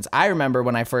 for instance, I remember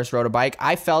when I first rode a bike,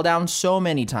 I fell down so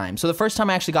many times. So the first time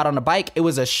I actually got on a bike, it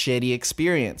was a shitty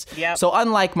experience. Yep. So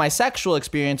unlike my sexual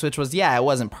experience, which was, it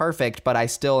wasn't perfect, but I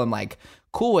still am like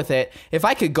cool with it. If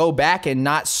I could go back and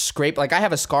not scrape, like I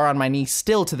have a scar on my knee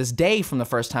still to this day from the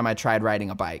first time I tried riding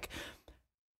a bike.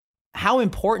 How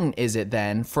important is it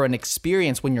then for an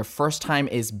experience when your first time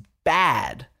is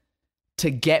bad to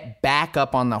get back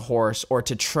up on the horse or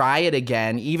to try it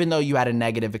again, even though you had a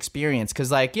negative experience? Because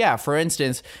for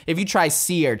instance, if you try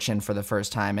sea urchin for the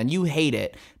first time and you hate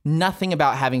it, nothing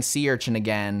about having sea urchin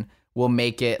again will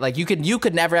make it like you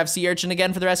could never have sea urchin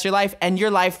again for the rest of your life, and your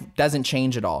life doesn't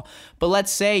change at all. But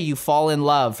let's say you fall in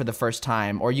love for the first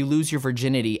time or you lose your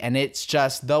virginity and it's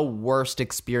just the worst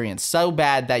experience, so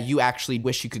bad that you actually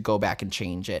wish you could go back and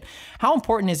change it. How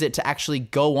important is it to actually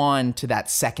go on to that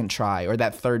second try or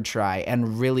that third try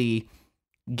and really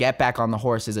get back on the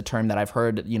horse? Is a term that I've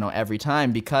heard, every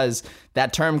time, because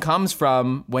that term comes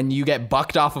from when you get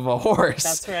bucked off of a horse.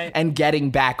 That's right. And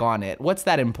getting back on it. What's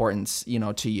that importance,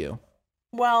 to you?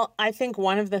 Well, I think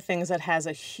one of the things that has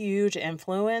a huge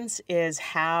influence is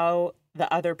how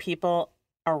the other people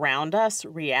around us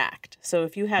react. So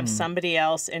if you have somebody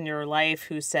else in your life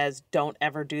who says, don't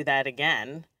ever do that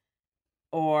again,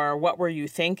 or what were you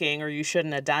thinking, or you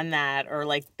shouldn't have done that, or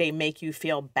like they make you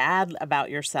feel bad about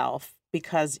yourself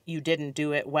because you didn't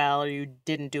do it well, or you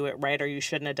didn't do it right, or you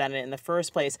shouldn't have done it in the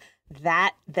first place,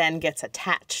 that then gets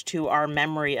attached to our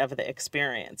memory of the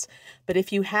experience. But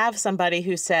if you have somebody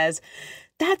who says,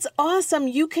 that's awesome,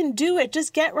 you can do it,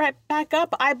 just get right back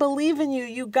up, I believe in you,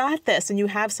 you got this, and you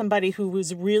have somebody who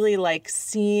was really like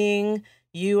seeing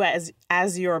you as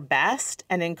your best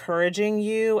and encouraging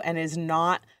you and is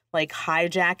not like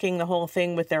hijacking the whole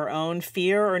thing with their own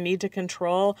fear or need to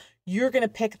control, you're going to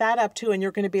pick that up too. And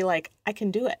you're going to be like, I can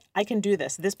do it. I can do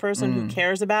this. This person who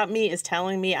cares about me is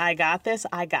telling me I got this.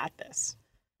 I got this.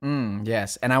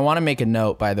 Yes. And I want to make a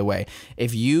note, by the way,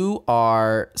 if you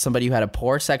are somebody who had a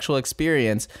poor sexual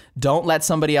experience, don't let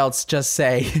somebody else just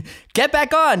say, get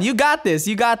back on. You got this.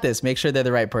 You got this. Make sure they're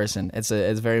the right person. It's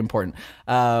very important.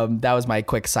 That was my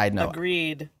quick side note.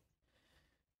 Agreed.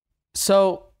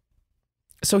 So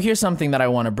here's something that I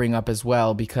want to bring up as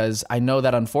well, because I know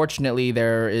that unfortunately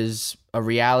there is a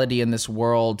reality in this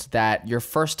world that your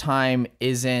first time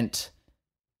isn't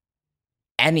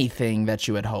anything that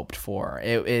you had hoped for.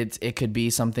 It could be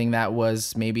something that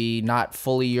was maybe not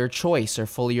fully your choice or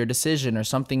fully your decision, or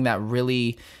something that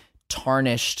really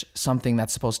tarnished something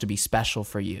that's supposed to be special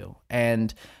for you.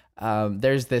 And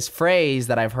there's this phrase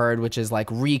that I've heard, which is like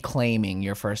reclaiming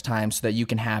your first time so that you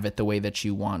can have it the way that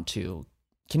you want to.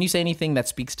 Can you say anything that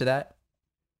speaks to that?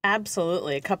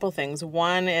 Absolutely. A couple things.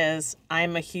 One is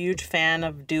I'm a huge fan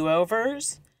of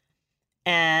do-overs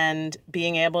and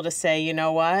being able to say, you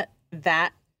know what,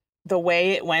 that the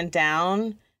way it went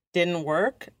down didn't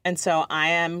work. And so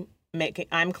I'm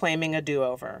claiming a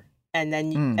do-over. And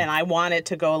then and I want it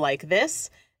to go like this.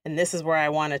 and this is where I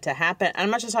want it to happen. And I'm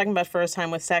not just talking about first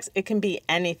time with sex. It can be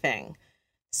anything.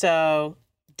 So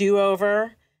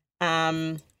do-over.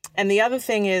 And the other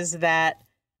thing is that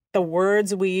the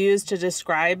words we use to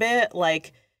describe it,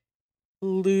 like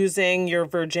losing your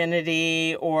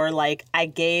virginity or like I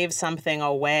gave something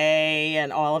away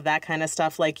and all of that kind of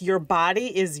stuff, like your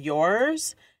body is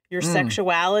yours. Your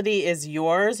sexuality is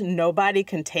yours. Nobody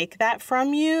can take that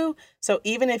from you. So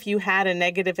even if you had a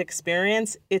negative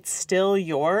experience, it's still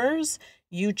yours.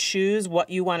 You choose what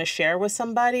you want to share with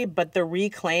somebody, but the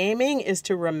reclaiming is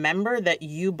to remember that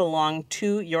you belong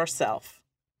to yourself.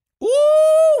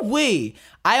 Ooh-wee.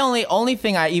 Only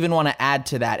thing I even want to add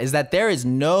to that is that there is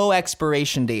no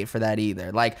expiration date for that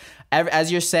either. Like,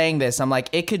 as you're saying this, I'm like,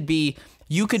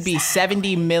 you could be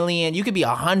 70 million, you could be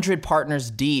 100 partners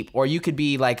deep, or you could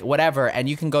be like whatever, and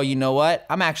you can go, you know what?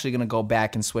 I'm actually gonna go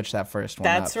back and switch that first one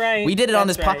That's up. right. We did it on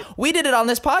this right. we did it on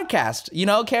this podcast. You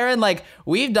know, Karen, like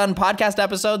we've done podcast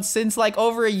episodes since like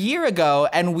over a year ago,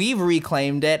 and we've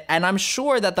reclaimed it. And I'm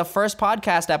sure that the first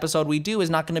podcast episode we do is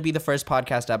not gonna be the first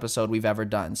podcast episode we've ever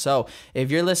done. So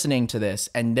if you're listening to this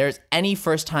and there's any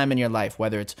first time in your life,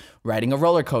 whether it's riding a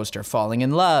roller coaster, falling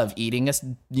in love, eating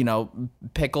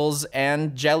pickles and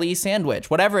jelly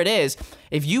sandwich, whatever it is,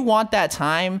 if you want that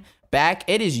time back,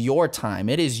 it is your time.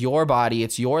 It is your body.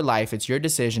 It's your life. It's your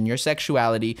decision, your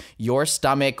sexuality, your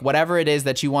stomach, whatever it is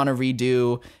that you want to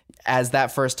redo as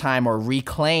that first time or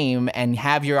reclaim and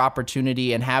have your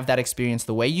opportunity and have that experience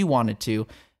the way you wanted to.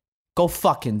 Go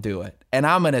fucking do it. And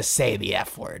I'm going to say the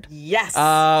F word. Yes.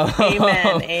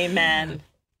 Amen. Amen.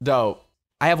 Dope.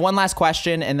 I have one last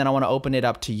question, and then I want to open it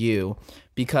up to you,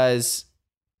 because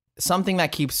something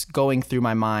that keeps going through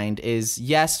my mind is,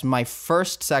 yes, my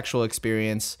first sexual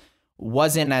experience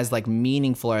wasn't as like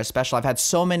meaningful or as special. I've had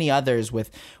so many others with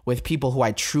people who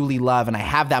I truly love, and I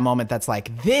have that moment that's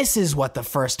like, this is what the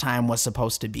first time was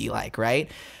supposed to be like, right?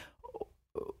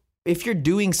 If you're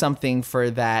doing something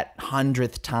for that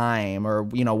 100th time or,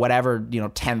 whatever,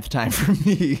 10th time for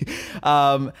me,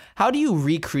 how do you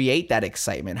recreate that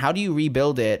excitement? How do you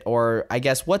rebuild it? Or I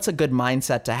guess what's a good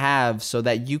mindset to have so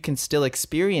that you can still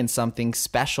experience something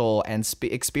special and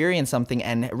experience something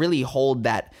and really hold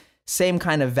that same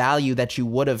kind of value that you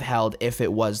would have held if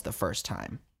it was the first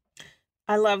time?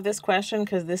 I love this question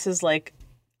because this is like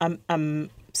a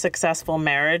successful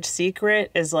marriage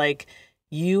secret is like,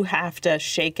 you have to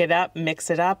shake it up, mix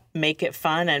it up, make it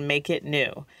fun, and make it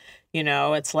new.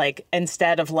 It's like,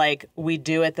 instead of like, we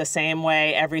do it the same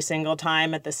way every single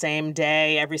time at the same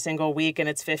day, every single week, and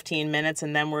it's 15 minutes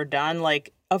and then we're done.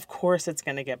 Like, of course it's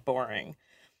going to get boring.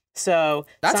 So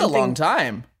that's a long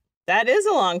time. That is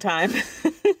a long time.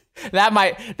 That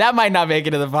might not make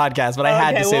it to the podcast, but I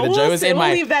had to say the joke.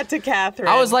 We'll leave that to Catherine.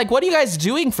 I was like, what are you guys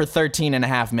doing for 13 and a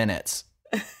half minutes?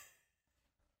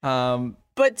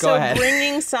 But Go ahead.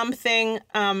 Bringing something,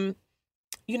 to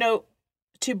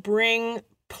bring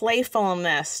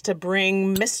playfulness, to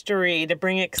bring mystery, to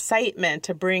bring excitement,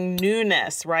 to bring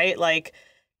newness, right? Like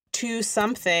to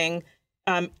something,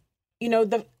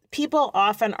 the people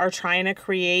often are trying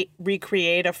to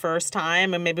recreate a first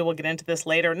time, and maybe we'll get into this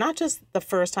later, not just the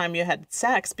first time you had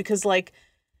sex, because like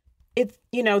it's,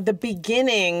 the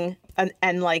beginning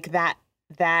and like that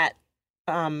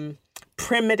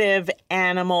primitive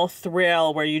animal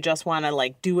thrill where you just want to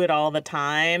like do it all the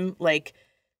time. Like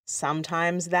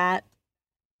sometimes that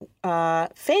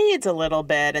fades a little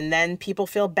bit, and then people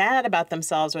feel bad about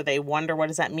themselves or they wonder, what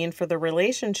does that mean for the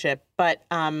relationship? But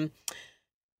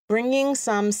bringing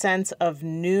some sense of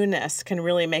newness can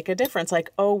really make a difference.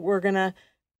 Like, oh, we're going to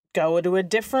go to a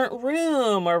different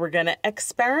room, or we're going to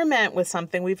experiment with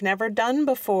something we've never done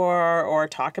before, or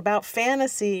talk about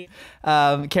fantasy.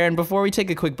 Karen, before we take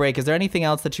a quick break, is there anything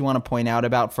else that you want to point out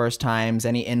about first times?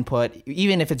 Any input,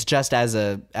 even if it's just as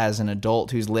an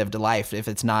adult who's lived a life, if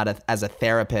it's not as a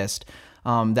therapist,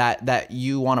 that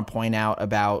you want to point out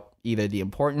about either the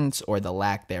importance or the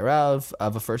lack thereof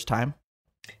of a first time?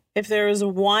 If there was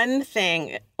one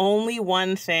thing, only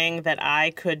one thing that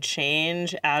I could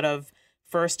change out of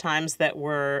first times that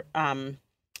were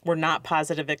not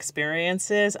positive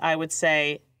experiences, I would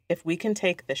say if we can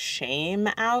take the shame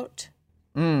out,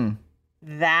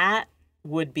 that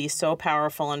would be so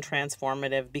powerful and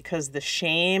transformative, because the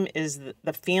shame is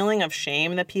the feeling of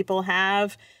shame that people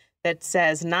have that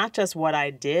says not just what I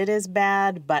did is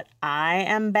bad, but I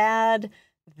am bad.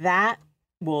 That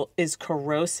is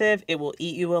corrosive. It will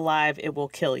eat you alive. It will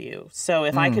kill you. So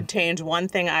if I could change one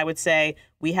thing, I would say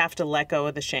we have to let go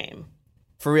of the shame.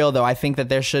 For real though, I think that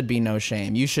there should be no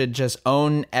shame. You should just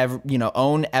own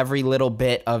every little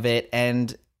bit of it,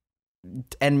 and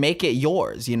make it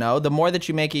yours. You know, the more that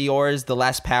you make it yours, the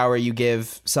less power you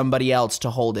give somebody else to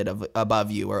hold it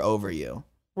above you or over you.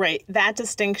 Right. That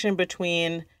distinction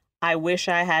between I wish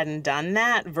I hadn't done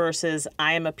that versus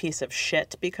I am a piece of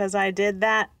shit because I did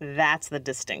that, that's the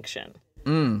distinction.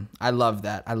 I love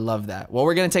that. I love that. Well,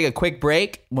 we're going to take a quick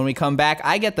break. When we come back,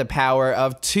 I get the power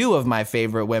of two of my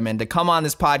favorite women to come on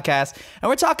this podcast, and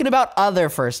we're talking about other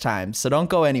first times, so don't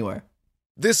go anywhere.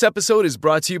 This episode is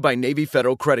brought to you by Navy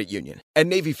Federal Credit Union. At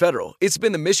Navy Federal, it's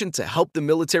been the mission to help the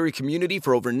military community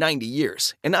for over 90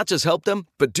 years. And not just help them,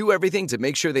 but do everything to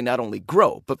make sure they not only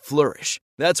grow, but flourish.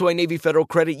 That's why Navy Federal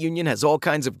Credit Union has all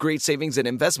kinds of great savings and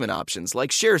investment options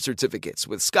like share certificates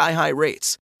with sky-high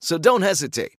rates. So don't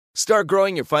hesitate. Start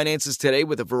growing your finances today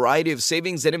with a variety of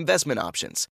savings and investment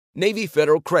options. Navy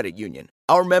Federal Credit Union.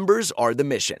 Our members are the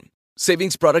mission.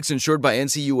 Savings products insured by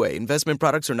NCUA. Investment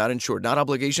products are not insured, not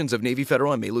obligations of Navy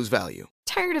Federal and may lose value.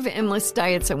 Tired of endless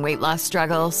diets and weight loss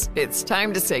struggles? It's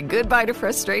time to say goodbye to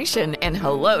frustration and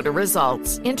hello to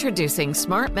results. Introducing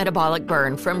Smart Metabolic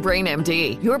Burn from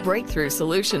BrainMD, your breakthrough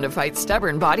solution to fight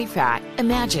stubborn body fat.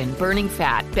 Imagine burning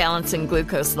fat, balancing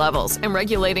glucose levels, and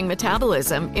regulating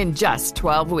metabolism in just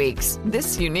 12 weeks.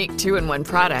 This unique 2-in-1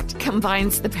 product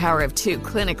combines the power of 2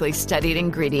 clinically studied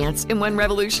ingredients in one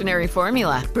revolutionary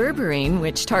formula. Berberine,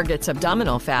 which targets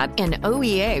abdominal fat, and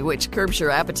OEA, which curbs your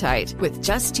appetite. With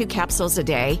just 2 capsules a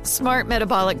day, Smart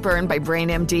Metabolic Burn by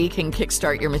BrainMD can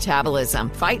kickstart your metabolism,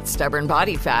 fight stubborn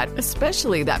body fat,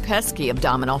 especially that pesky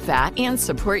abdominal fat, and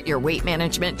support your weight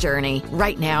management journey.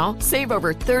 Right now, save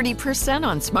over 30%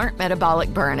 on Smart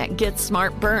Metabolic Burn at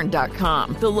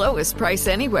GetSmartBurn.com. The lowest price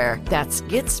anywhere. That's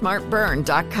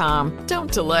GetSmartBurn.com.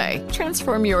 Don't delay.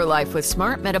 Transform your life with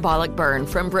Smart Metabolic Burn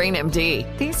from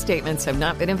BrainMD. These statements have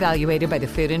not been evaluated by the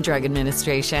Food and Drug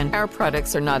Administration. Our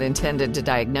products are not intended to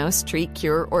diagnose, treat,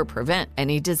 cure, or prevent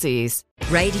any disease.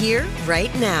 Right here,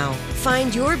 right now.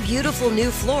 Find your beautiful new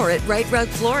floor at Right Rug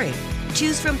Flooring.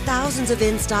 Choose from thousands of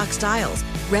in-stock styles,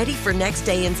 ready for next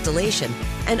day installation,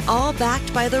 and all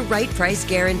backed by the right price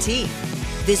guarantee.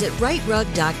 Visit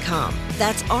rightrug.com.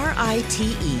 That's RITERUG.com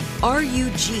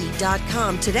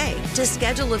today to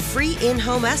schedule a free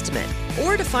in-home estimate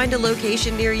or to find a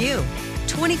location near you.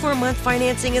 24-month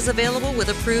financing is available with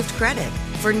approved credit.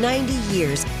 For 90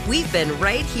 years, we've been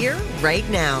right here, right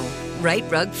now. Right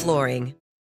Rug Flooring.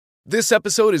 This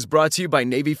episode is brought to you by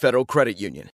Navy Federal Credit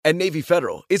Union. At Navy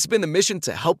Federal, it's been the mission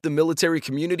to help the military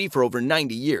community for over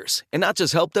 90 years. And not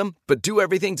just help them, but do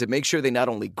everything to make sure they not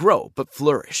only grow, but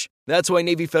flourish. That's why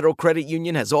Navy Federal Credit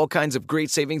Union has all kinds of great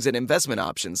savings and investment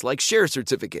options like share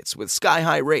certificates with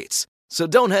sky-high rates. So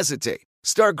don't hesitate.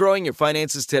 Start growing your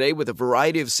finances today with a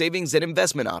variety of savings and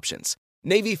investment options.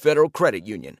 Navy Federal Credit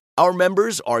Union. Our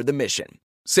members are the mission.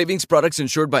 Savings products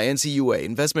insured by NCUA.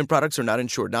 Investment products are not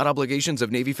insured, not obligations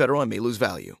of Navy Federal and may lose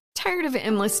value. Tired of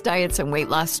endless diets and weight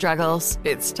loss struggles?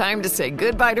 It's time to say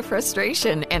goodbye to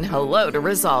frustration and hello to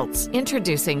results.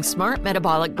 Introducing Smart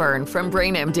Metabolic Burn from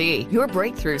BrainMD, your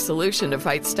breakthrough solution to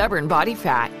fight stubborn body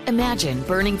fat. Imagine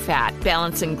burning fat,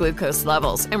 balancing glucose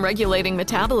levels, and regulating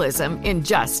metabolism in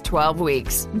just 12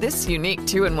 weeks. This unique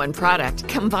 2-in-1 product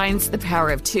combines the power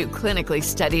of 2 clinically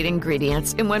studied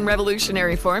ingredients in one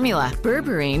revolutionary formula.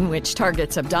 Berberine, which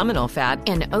targets abdominal fat,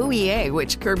 and OEA,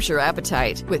 which curbs your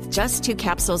appetite. With just 2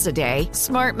 capsules a day,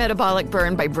 Smart Metabolic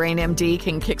Burn by BrainMD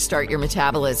can kickstart your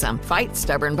metabolism, fight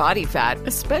stubborn body fat,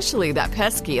 especially that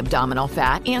pesky abdominal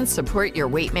fat, and support your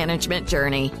weight management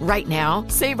journey. Right now,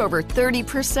 save over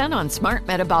 30% on Smart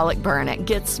Metabolic Burn at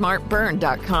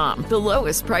GetSmartBurn.com. The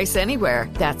lowest price anywhere.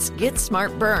 That's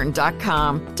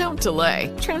GetSmartBurn.com. Don't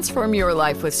delay. Transform your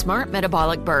life with Smart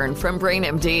Metabolic Burn from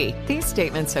BrainMD. These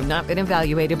statements have not been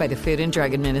evaluated by the Food and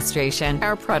Drug Administration.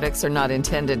 Our products are not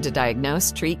intended to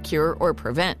diagnose, treat, cure, or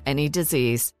prevent any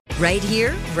disease. Right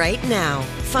here, right now.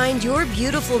 Find your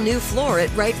beautiful new floor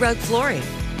at Right Rug Flooring.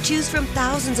 Choose from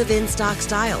thousands of in-stock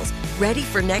styles, ready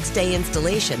for next day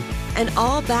installation, and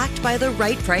all backed by the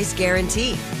right price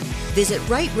guarantee. Visit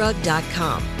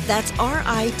rightrug.com. That's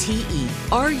RITERUG.com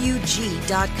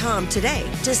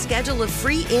today to schedule a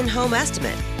free in-home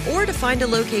estimate or to find a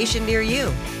location near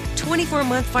you.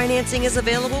 24-month financing is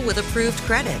available with approved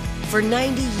credit. For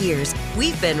 90 years,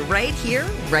 we've been right here,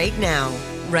 right now.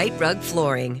 Right Rug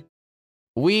Flooring.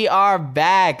 We are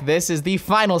back. This is the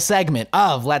final segment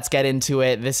of Let's Get Into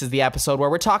It. This is the episode where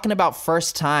we're talking about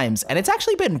first times. And it's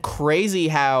actually been crazy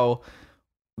how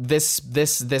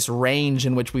this range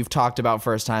in which we've talked about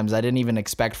first times, I didn't even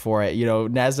expect for it. You know,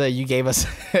 Neza, you gave us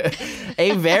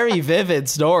a very vivid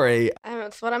story.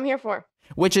 That's what I'm here for.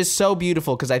 Which is so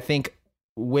beautiful because I think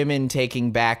women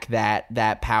taking back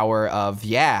that power of,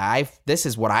 this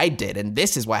is what I did and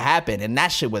this is what happened and that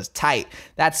shit was tight.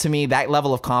 That's, to me, that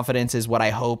level of confidence is what I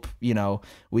hope,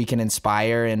 we can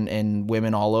inspire in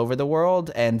women all over the world,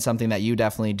 and something that you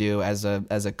definitely do as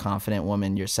a confident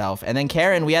woman yourself. And then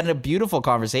Karen, we had a beautiful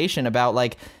conversation about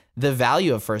like the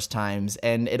value of first times,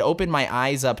 and it opened my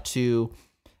eyes up to,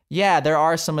 there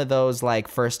are some of those like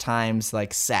first times,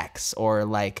 like sex, or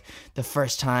like the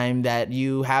first time that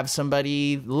you have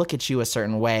somebody look at you a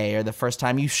certain way, or the first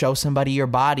time you show somebody your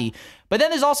body. But then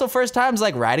there's also first times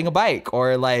like riding a bike,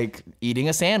 or like eating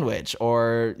a sandwich,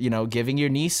 or, giving your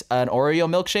niece an Oreo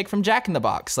milkshake from Jack in the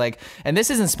Box. Like, and this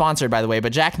isn't sponsored, by the way,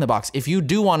 but Jack in the Box, if you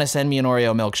do want to send me an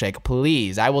Oreo milkshake,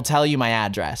 please, I will tell you my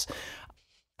address.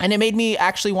 And it made me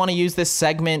actually want to use this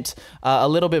segment a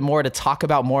little bit more to talk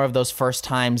about more of those first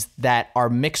times that are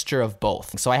mixture of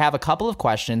both. So I have a couple of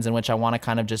questions in which I want to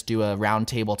kind of just do a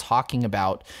roundtable talking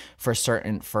about for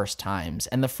certain first times.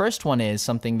 And the first one is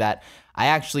something that I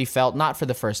actually felt, not for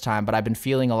the first time, but I've been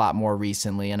feeling a lot more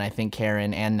recently. And I think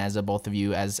Karen and Neza, both of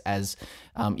you as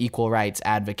equal rights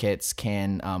advocates,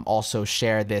 can also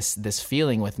share this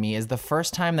feeling with me, is the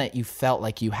first time that you felt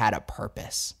like you had a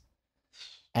purpose.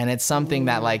 And it's something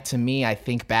that, like, to me, I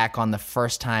think back on the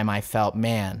first time I felt,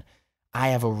 man, I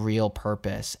have a real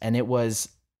purpose. And it was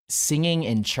singing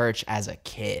in church as a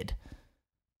kid.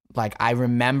 Like, I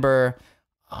remember,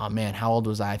 oh man, how old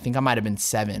was I? I think I might have been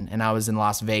 7, and I was in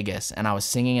Las Vegas, and I was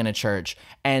singing in a church.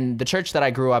 And the church that I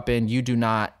grew up in,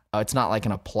 it's not like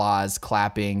an applause,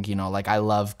 clapping, like I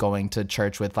love going to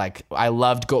church with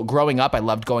growing up, I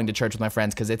loved going to church with my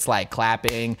friends because it's like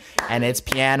clapping and it's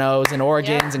pianos and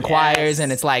organs and choirs, and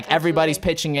it's like everybody's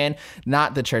pitching in.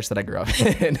 Not the church that I grew up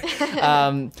in.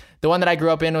 The one that I grew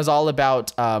up in was all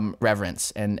about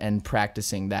reverence and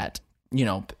practicing that,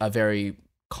 a very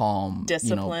calm,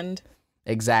 disciplined.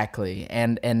 Exactly.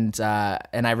 And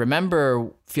I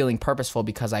remember feeling purposeful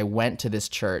because I went to this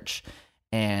church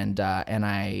and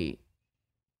I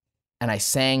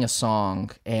sang a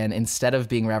song, and instead of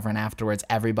being reverent afterwards,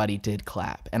 everybody did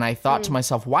clap. And I thought to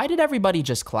myself, why did everybody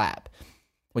just clap?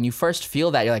 When you first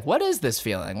feel that, you're like, what is this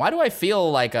feeling? Why do I feel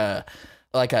like a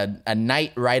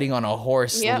knight riding on a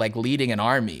horse, like leading an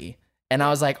army? And I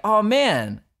was like, oh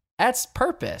man, that's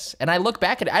purpose. And I look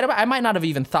back at it, I might not have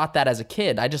even thought that as a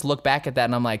kid. I just look back at that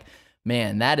and I'm like,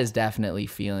 man, that is definitely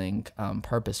feeling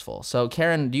purposeful. So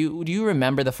Karen, do you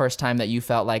remember the first time that you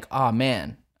felt like, oh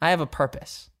man, I have a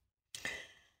purpose?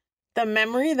 The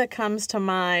memory that comes to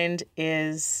mind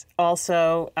is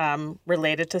also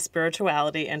related to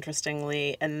spirituality,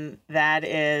 interestingly, and that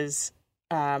is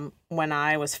when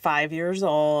I was 5 years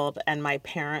old and my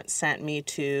parents sent me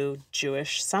to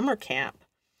Jewish summer camp.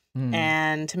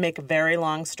 And to make a very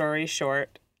long story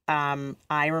short,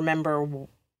 I remember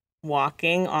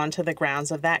walking onto the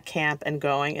grounds of that camp and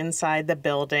going inside the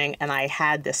building, and I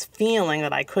had this feeling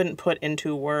that I couldn't put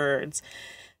into words.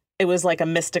 It was like a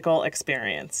mystical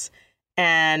experience.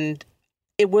 And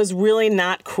it was really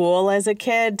not cool as a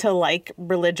kid to like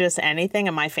religious anything,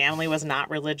 and my family was not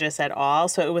religious at all.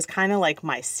 So it was kind of like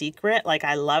my secret. Like,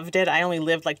 I loved it. I only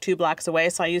lived like 2 blocks away,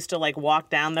 so I used to like walk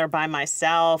down there by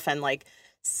myself and like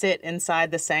sit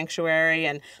inside the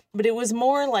sanctuary. But it was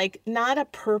more like not a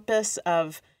purpose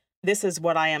of this is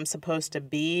what I am supposed to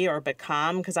be or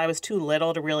become, because I was too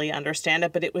little to really understand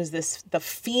it. But it was the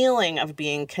feeling of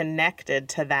being connected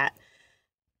to that.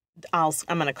 I'm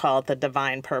going to call it the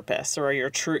divine purpose, or your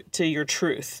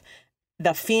truth,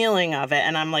 the feeling of it.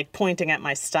 And I'm like pointing at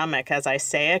my stomach as I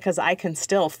say it, because I can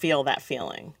still feel that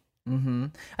feeling. Mm-hmm.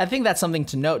 I think that's something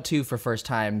to note too for first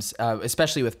times,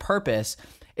 especially with purpose,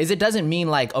 is it doesn't mean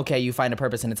like, okay, you find a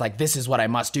purpose and it's like, this is what I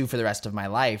must do for the rest of my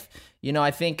life.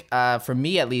 I think for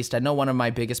me, at least, I know one of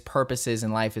my biggest purposes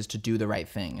in life is to do the right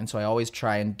thing. And so I always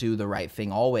try and do the right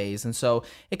thing always. And so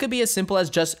it could be as simple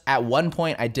as just at one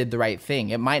point I did the right thing.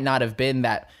 It might not have been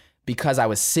that because I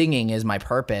was singing is my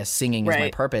purpose, singing is my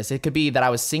purpose. It could be that I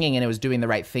was singing and it was doing the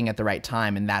right thing at the right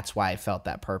time, and that's why I felt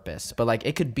that purpose. But like,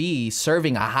 it could be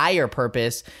serving a higher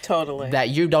purpose that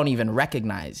you don't even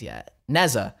recognize yet.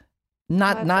 Neza,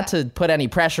 not to put any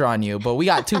pressure on you, but we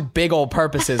got 2 big old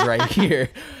purposes right here.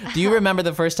 Do you remember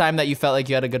the first time that you felt like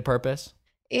you had a good purpose?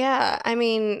 Yeah, I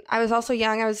mean, I was also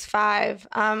young. I was 5,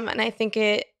 and I think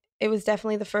it was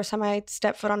definitely the first time I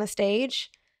stepped foot on a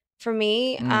stage for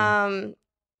me.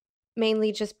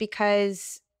 Mainly just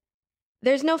because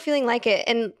there's no feeling like it,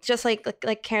 and just like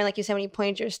Karen, like you said, when you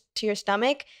pointed to your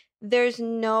stomach, there's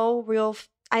no real.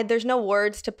 There's no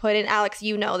words to put in. Alex,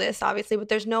 you know this obviously, but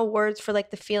there's no words for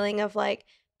like the feeling of like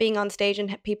being on stage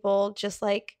and people just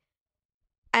like,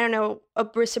 I don't know,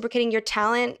 reciprocating your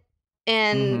talent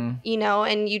And, you know,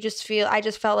 and I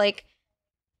just felt like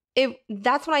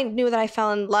that's when I knew that I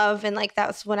fell in love. And like,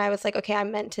 that's when I was like, okay,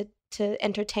 I'm meant to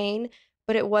entertain.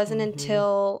 But it wasn't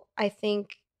until I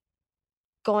think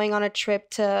going on a trip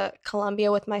to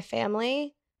Colombia with my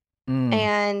family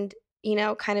and, you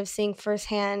know, kind of seeing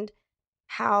firsthand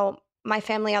how my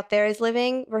family out there is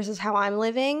living versus how I'm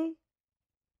living.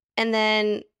 And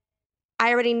then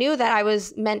I already knew that I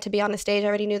was meant to be on the stage. I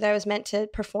already knew that I was meant to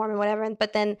perform and whatever.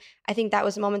 But then I think that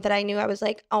was the moment that I knew I was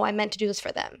like, oh, I meant to do this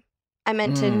for them. I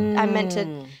meant to,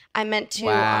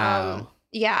 Wow.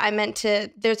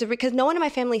 because no one in my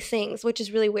family sings, which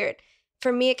is really weird.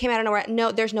 For me, it came out of nowhere.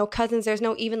 No, there's no cousins. There's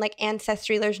no even like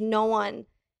ancestry. There's no one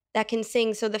that can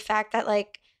sing. So the fact that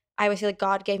like, I would say like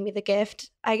God gave me the gift,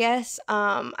 I guess.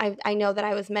 I know that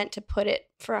I was meant to put it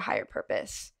for a higher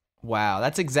purpose. Wow,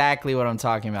 that's exactly what I'm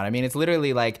talking about. I mean, it's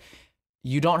literally like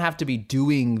you don't have to be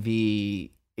doing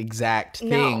the exact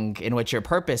thing in which your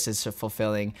purpose is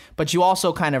fulfilling, but you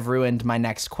also kind of ruined my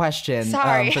next question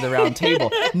for the round table.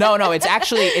 No,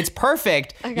 it's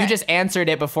perfect. Okay. You just answered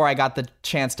it before I got the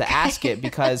chance to ask it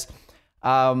because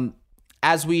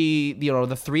as we, you know,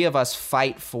 the three of us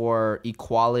fight for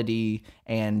equality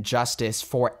and justice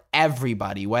for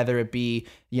everybody, whether it be,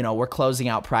 you know, we're closing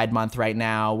out Pride Month right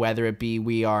now, whether it be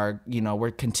we are, you know,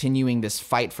 we're continuing this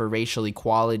fight for racial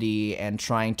equality and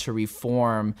trying to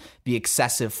reform the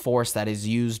excessive force that is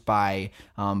used by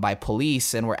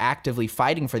police, and we're actively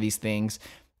fighting for these things.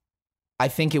 I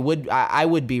think I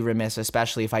would be remiss,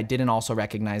 especially if I didn't also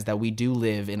recognize that we do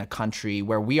live in a country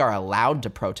where we are allowed to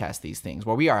protest these things,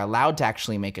 where we are allowed to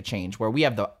actually make a change, where we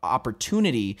have the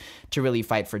opportunity to really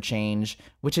fight for change,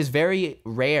 which is very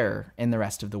rare in the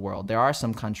rest of the world. There are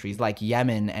some countries like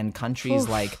Yemen and countries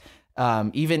like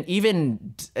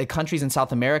even countries in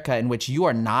South America in which you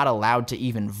are not allowed to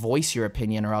even voice your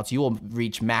opinion or else you will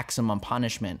reach maximum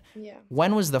punishment. Yeah.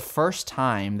 When was the first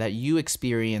time that you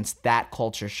experienced that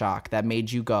culture shock that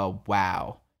made you go,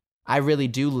 wow, I really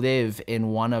do live in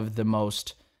one of the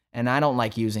most, and I don't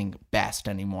like using best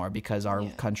anymore because our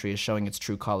country is showing its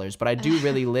true colors, but I do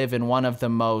really live in one of the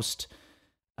most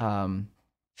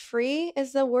free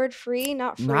is the word free,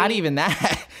 not free. Not even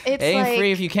that. It ain't like,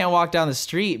 free if you can't walk down the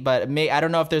street, but I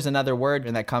don't know if there's another word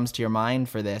that comes to your mind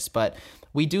for this, but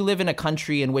we do live in a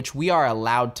country in which we are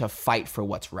allowed to fight for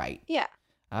what's right. Yeah.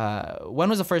 When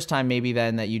was the first time maybe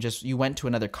then that you went to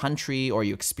another country or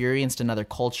you experienced another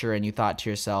culture and you thought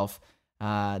to yourself,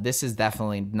 this is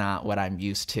definitely not what I'm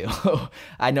used to?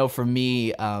 I know for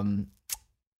me,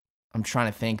 I'm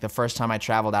trying to think. The first time I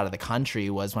traveled out of the country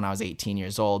was when I was 18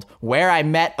 years old, where I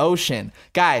met Ocean.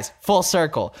 Guys, full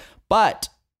circle. But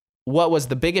what was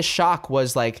the biggest shock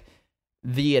was like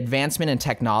the advancement in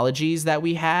technologies that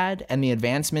we had and the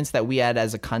advancements that we had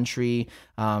as a country,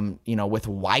 you know, with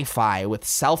Wi-Fi, with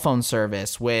cell phone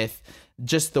service, with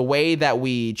just the way that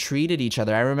we treated each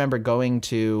other. I remember going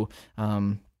to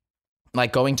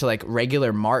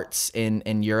regular marts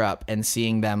in Europe and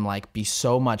seeing them like be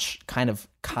so much kind of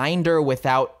kinder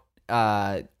without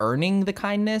earning the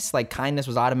kindness. Like kindness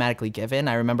was automatically given.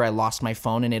 I remember I lost my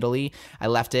phone in Italy. I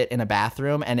left it in a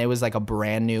bathroom and it was like a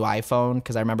brand new iPhone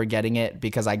because I remember getting it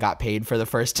because I got paid for the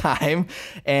first time.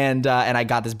 And I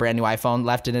got this brand new iPhone,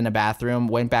 left it in a bathroom,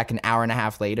 went back an hour and a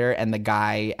half later. And the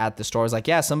guy at the store was like,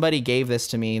 yeah, somebody gave this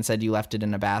to me and said you left it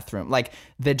in a bathroom. Like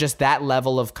just that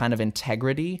level of kind of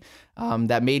integrity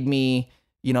that made me,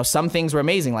 you know, some things were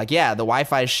amazing. Like, yeah, the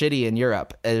Wi-Fi is shitty in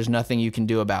Europe. There's nothing you can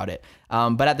do about it.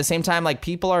 But at the same time, like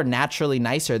people are naturally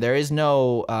nicer. There is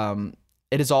no,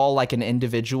 it is all like an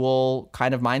individual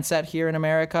kind of mindset here in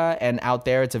America, and out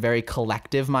there it's a very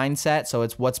collective mindset. So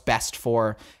it's what's best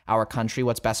for our country,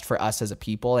 what's best for us as a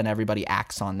people, and everybody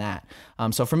acts on that.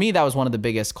 So for me, that was one of the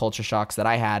biggest culture shocks that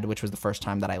I had, which was the first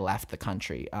time that I left the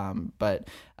country. But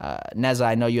Neza,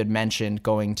 I know you had mentioned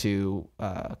going to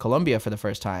Colombia for the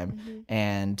first time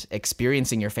and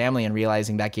experiencing your family and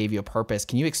realizing that gave you a purpose.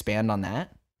 Can you expand on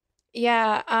that?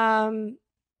 Yeah.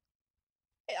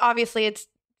 Obviously, it's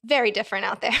very different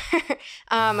out there.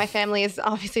 My family is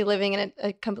obviously living in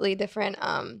a completely different,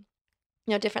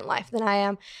 different life than I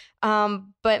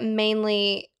am. But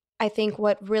mainly, I think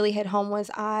what really hit home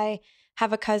was I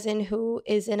have a cousin who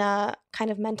is in a kind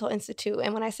of mental institute.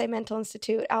 And when I say mental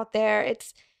institute out there,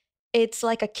 it's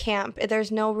like a camp.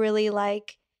 There's no really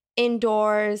like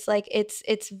indoors. Like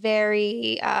it's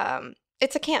very,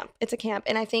 it's a camp. It's a camp.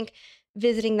 And I think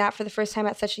visiting that for the first time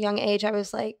at such a young age, I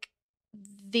was like,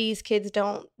 these kids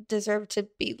don't deserve to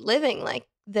be living like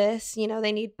this. You know,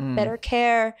 they need better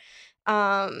care.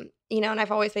 And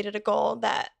I've always made it a goal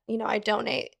that, I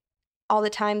donate all the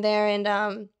time there.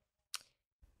 And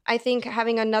I I think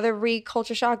having another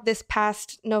culture shock this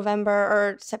past November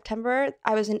or September,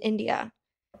 I was in India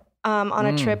on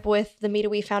a trip with the Meet a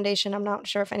We Foundation. I'm not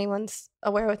sure if anyone's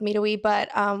aware with Meet a We, but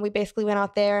we basically went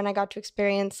out there and I got to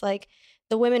experience like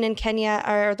the women in Kenya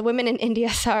or the women in India,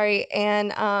 sorry.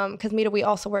 And because Meet a We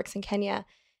also works in Kenya.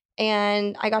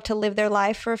 And I got to live their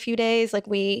life for a few days. Like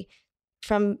we,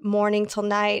 from morning till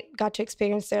night, got to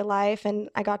experience their life. And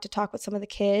I got to talk with some of the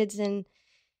kids, and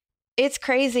it's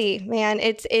crazy, man.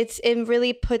 It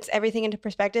really puts everything into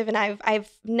perspective. And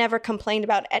I've never complained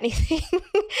about anything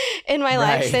in my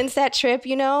life since that trip,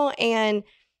 you know, and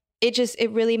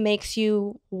it really makes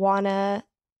you wanna,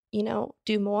 you know,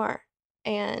 do more.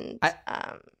 And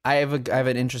I have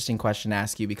an interesting question to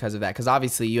ask you because of that. Because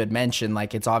obviously you had mentioned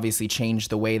like it's obviously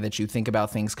changed the way that you think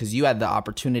about things because you had the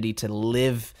opportunity to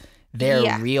live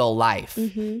their real life.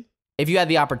 Mm-hmm. If you had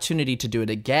the opportunity to do it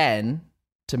again,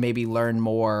 to maybe learn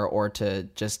more or to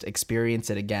just experience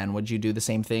it again, would you do the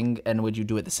same thing and would you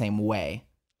do it the same way?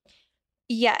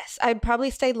 Yes, I'd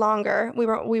probably stay longer. We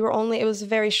were only, it was a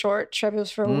very short trip. It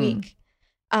was for a week.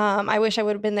 I wish I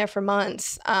would have been there for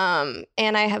months. And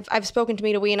I've spoken to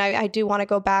Meet a We, and I do want to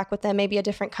go back with them, maybe a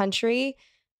different country,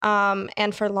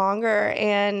 and for longer.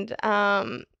 And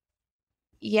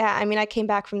yeah, I mean, I came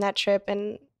back from that trip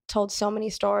and told so many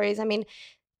stories. I mean,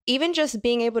 even just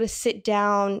being able to sit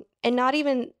down, and not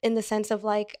even in the sense of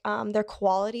like their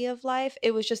quality of life.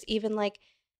 It was just even like,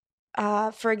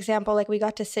 for example, like we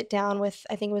got to sit down with,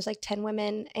 I think it was like 10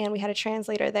 women, and we had a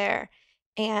translator there.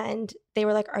 And they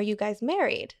were like, "Are you guys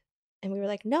married?" And we were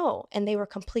like, "No." And they were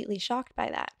completely shocked by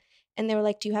that. And they were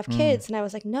like, "Do you have kids?" And I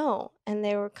was like, "No." And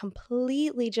they were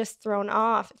completely just thrown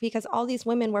off because all these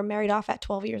women were married off at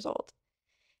 12 years old.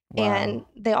 Wow. And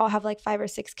they all have like 5 or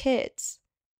 6 kids.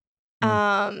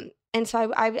 And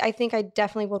so I think I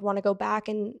definitely would want to go back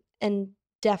and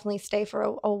definitely stay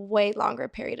for a way longer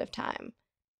period of time.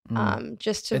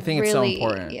 Just to I think really, it's so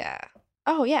important. Yeah.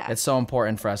 Oh, yeah. It's so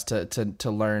important for us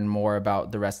to learn more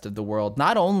about the rest of the world,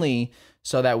 not only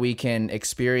so that we can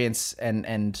experience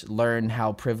and learn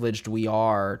how privileged we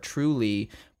are truly,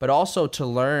 but also to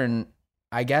learn,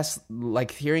 I guess,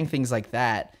 like hearing things like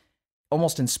that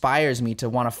almost inspires me to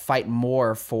want to fight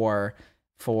more for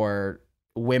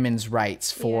women's rights,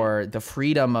 for the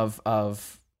freedom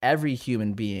of every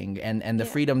human being and the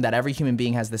freedom that every human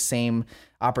being has the same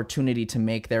opportunity to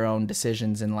make their own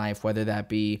decisions in life, whether that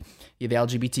be the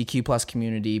LGBTQ plus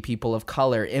community, people of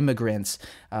color, immigrants,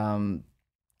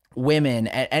 women,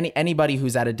 anybody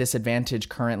who's at a disadvantage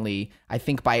currently. I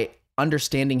think by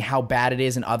understanding how bad it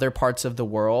is in other parts of the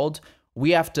world,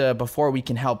 we have to, before we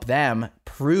can help them,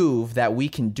 prove that we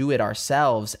can do it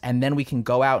ourselves, and then we can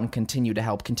go out and continue to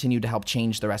help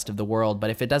change the rest of the world. But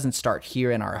if it doesn't start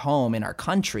here in our home, in our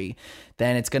country,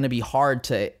 then it's going to be hard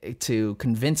to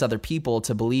convince other people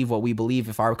to believe what we believe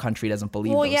if our country doesn't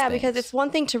believe those things. Because it's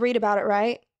one thing to read about it,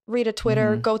 right? Read a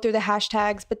Twitter, go through the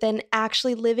hashtags, but then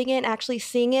actually living it, actually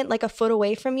seeing it like a foot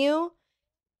away from you,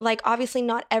 like obviously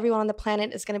not everyone on the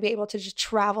planet is going to be able to just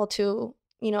travel to,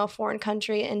 you know, a foreign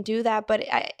country and do that. But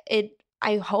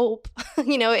I hope,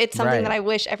 you know, it's something that I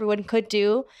wish everyone could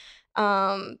do,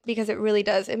 because it really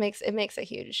does. It makes a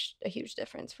huge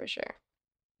difference for sure.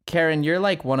 Karen, you're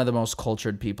like one of the most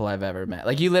cultured people I've ever met.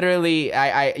 Like you literally,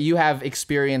 you have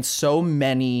experienced so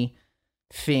many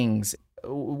things.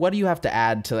 What do you have to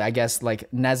add to, I guess,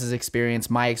 like Nez's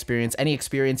experience, my experience, any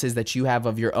experiences that you have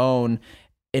of your own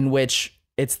in which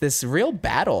it's this real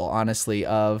battle, honestly,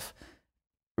 of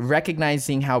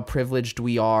recognizing how privileged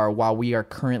we are while we are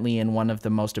currently in one of the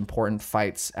most important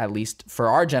fights, at least for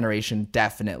our generation,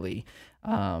 definitely.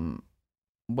 Anything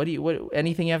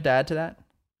you have to add to that?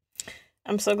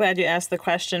 I'm so glad you asked the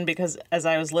question, because as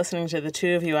I was listening to the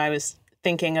two of you, I was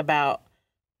thinking about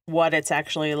what it's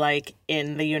actually like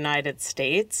in the United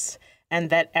States,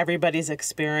 and that everybody's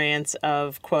experience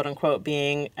of quote unquote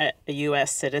being a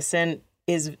U.S. citizen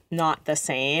is not the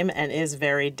same and is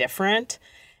very different.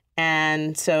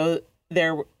 And so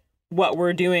what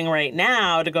we're doing right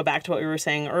now, to go back to what we were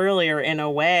saying earlier, in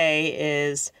a way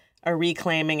is a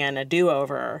reclaiming and a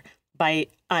do-over by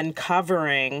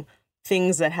uncovering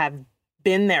things that have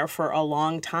been there for a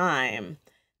long time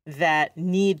that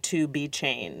need to be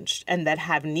changed and that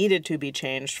have needed to be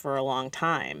changed for a long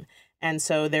time. And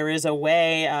so there is a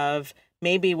way of,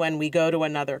 maybe when we go to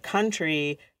another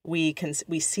country, we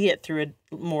see it through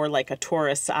a more like a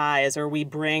tourist's eyes, or we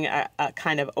bring a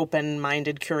kind of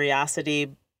open-minded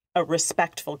curiosity, a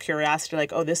respectful curiosity,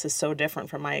 like, oh, this is so different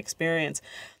from my experience.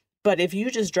 But if you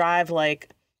just drive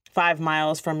like 5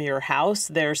 miles from your house,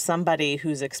 there's somebody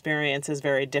whose experience is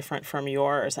very different from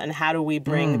yours. And how do we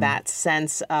bring that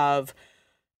sense of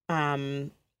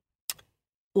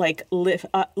like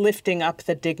lifting up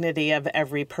the dignity of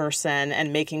every person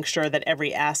and making sure that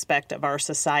every aspect of our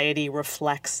society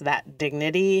reflects that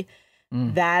dignity.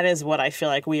 That is what I feel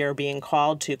like we are being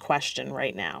called to question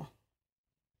right now.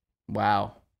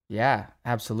 Wow. Yeah,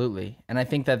 absolutely. And I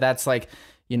think that that's like,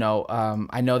 you know,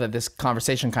 I know that this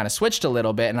conversation kind of switched a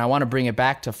little bit, and I want to bring it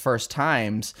back to first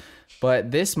times,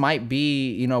 but this might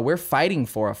be, you know, we're fighting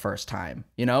for a first time.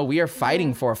 You know, we are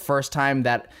fighting for a first time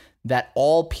that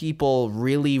all people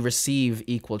really receive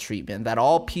equal treatment, that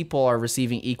all people are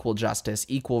receiving equal justice,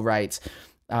 equal rights.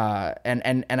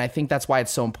 And I think that's why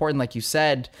it's so important. Like you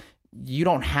said, you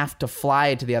don't have to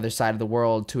fly to the other side of the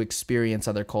world to experience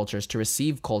other cultures, to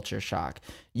receive culture shock.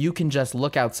 You can just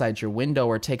look outside your window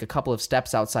or take a couple of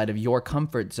steps outside of your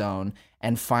comfort zone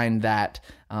and find that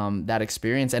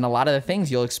experience. And a lot of the things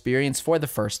you'll experience for the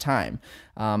first time.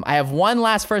 I have one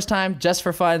last first time just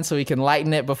for fun so we can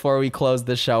lighten it before we close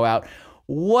the show out.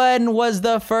 When was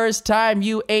the first time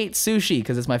you ate sushi?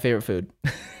 Because it's my favorite food.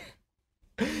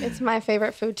 It's my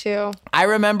favorite food too. I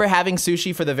remember having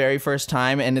sushi for the very first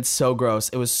time, and it's so gross.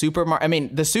 It was I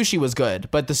mean, the sushi was good,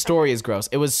 but the story is gross.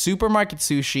 It was supermarket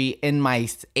sushi in my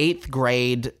 8th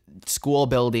grade school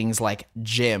building's like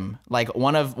gym. Like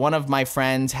one of my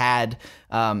friends had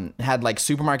like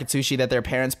supermarket sushi that their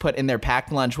parents put in their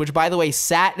packed lunch, which by the way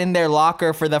sat in their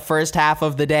locker for the first half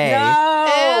of the day.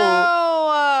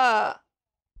 No!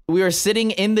 Ew. We were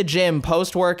sitting in the gym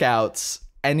post workouts.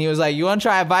 And he was like, "You want to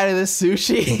try a bite of this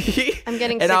sushi?" I'm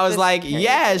getting and sick I was like,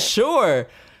 "Yeah, sure."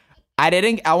 I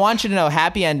want you to know,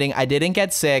 happy ending. I didn't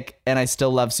get sick, and I still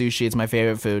love sushi. It's my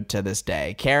favorite food to this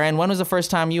day. Karen, when was the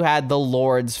first time you had the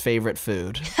Lord's favorite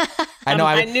food? I know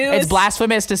it's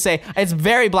blasphemous to say. It's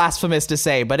very blasphemous to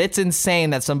say, but it's insane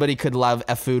that somebody could love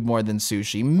a food more than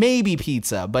sushi. Maybe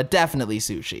pizza, but definitely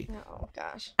sushi. Oh,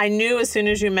 gosh. I knew as soon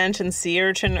as you mentioned sea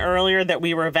urchin earlier that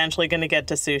we were eventually going to get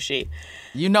to sushi.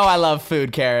 You know I love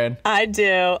food, Karen. I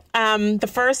do.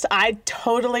 I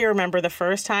totally remember the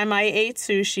first time I ate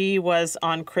sushi was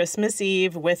on Christmas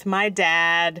Eve with my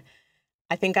dad.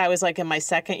 I think I was like in my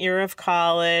 2nd year of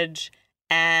college.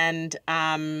 And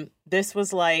this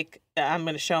was like, I'm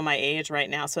going to show my age right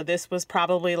now. So this was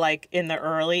probably like in the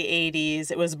early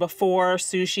 80s. It was before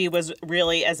sushi was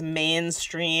really as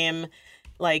mainstream,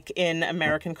 like in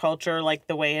American culture, like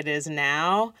the way it is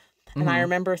now. And I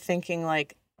remember thinking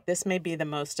like, this may be the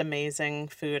most amazing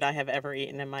food I have ever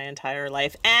eaten in my entire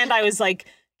life. And I was like,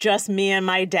 just me and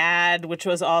my dad, which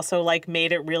was also like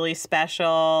made it really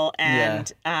special.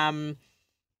 And,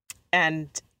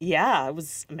 yeah, it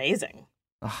was amazing.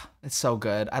 Oh, it's so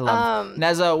good. I love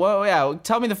Neza. Well, yeah.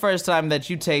 Tell me the first time that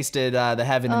you tasted the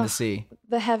heaven and the sea.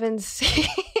 The heaven sea.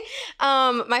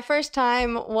 My first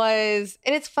time was,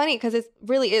 and it's funny because it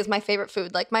really is my favorite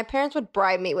food. Like my parents would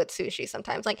bribe me with sushi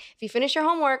sometimes. Like if you finish your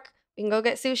homework, we can go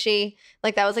get sushi.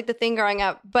 Like that was like the thing growing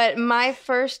up. But my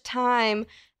first time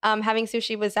having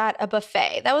sushi was at a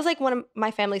buffet. That was like one of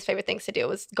my family's favorite things to do,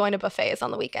 was going to buffets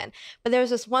on the weekend. But there was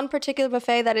this one particular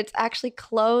buffet that it's actually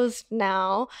closed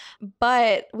now,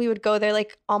 but we would go there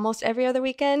like almost every other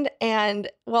weekend. And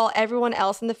while everyone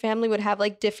else in the family would have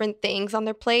like different things on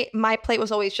their plate, my plate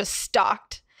was always just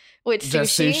stocked with sushi.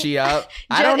 Just sushi up.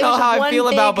 I don't know how I feel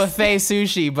about buffet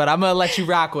sushi, but I'm going to let you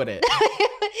rock with it.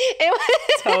 It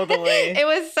was totally. It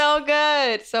was so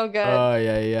good. So good. Oh,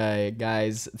 yeah.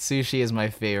 Guys, sushi is my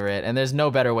favorite. And there's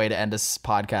no better way to end a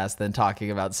podcast than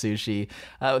talking about sushi.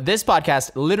 This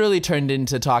podcast literally turned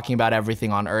into talking about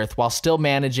everything on Earth while still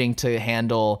managing to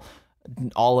handle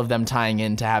all of them tying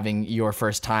into having your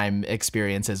first time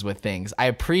experiences with things. I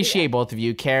appreciate both of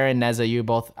you. Karen, Neza, you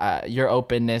both, your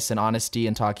openness and honesty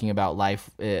in talking about life.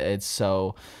 It's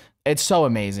so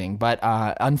amazing. But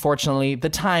unfortunately, the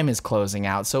time is closing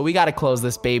out. So we got to close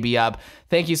this baby up.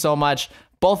 Thank you so much,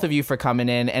 both of you, for coming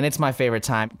in. And it's my favorite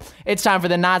time. It's time for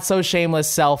the Not So Shameless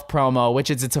Self promo,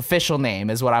 which is its official name,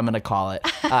 is what I'm going to call it.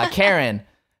 Karen,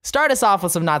 start us off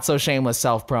with some Not So Shameless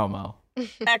Self promo.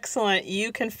 Excellent.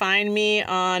 You can find me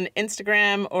on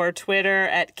Instagram or Twitter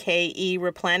at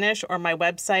KEReplenish or my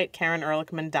website,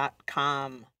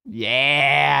 KarenEhrlichman.com.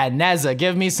 Yeah, Neza,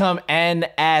 give me some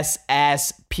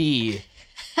NSSP.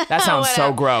 That sounds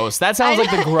so gross. That sounds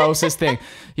like the grossest thing.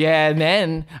 Yeah, and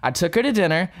then I took her to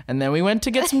dinner, and then we went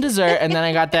to get some dessert, and then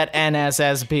I got that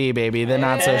NSSP, baby, the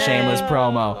Not So Shameless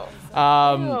promo.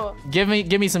 Give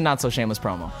me some Not So Shameless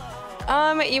promo.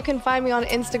 You can find me on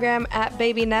Instagram at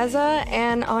BabyNeza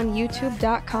and on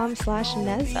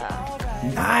YouTube.com/Neza.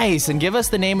 Nice. And give us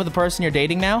the name of the person you're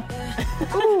dating now.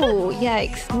 Ooh,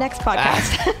 yikes. Next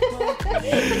podcast.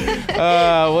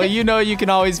 Well, you know you can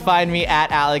always find me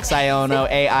at Alex Aiono,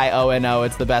 AIONO.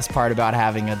 It's the best part about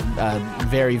having a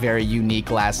very, very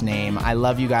unique last name. I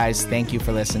love you guys. Thank you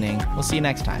for listening. We'll see you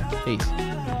next time. Peace.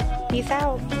 Peace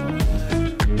out.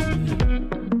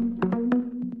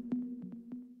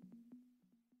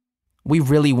 We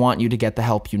really want you to get the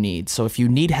help you need. So if you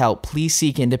need help, please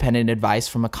seek independent advice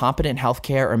from a competent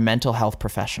healthcare or mental health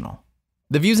professional.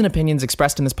 The views and opinions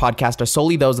expressed in this podcast are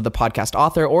solely those of the podcast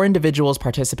author or individuals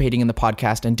participating in the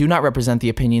podcast and do not represent the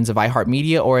opinions of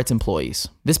iHeartMedia or its employees.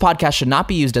 This podcast should not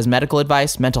be used as medical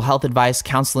advice, mental health advice,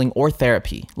 counseling, or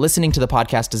therapy. Listening to the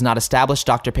podcast does not establish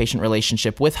doctor-patient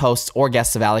relationship with hosts or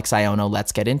guests of Alex Aiono,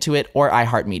 Let's Get Into It, or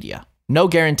iHeartMedia. No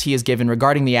guarantee is given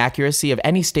regarding the accuracy of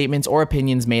any statements or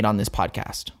opinions made on this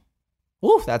podcast.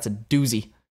 Ooh, that's a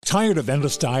doozy. Tired of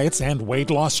endless diets and weight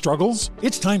loss struggles?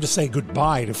 It's time to say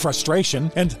goodbye to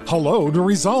frustration and hello to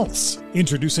results.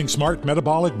 Introducing Smart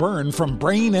Metabolic Burn from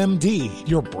Brain MD,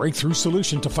 your breakthrough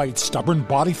solution to fight stubborn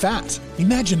body fat.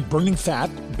 Imagine burning fat,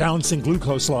 balancing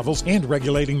glucose levels, and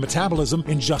regulating metabolism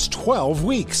in just 12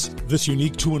 weeks. This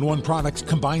unique 2-in-1 product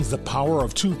combines the power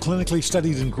of 2 clinically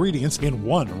studied ingredients in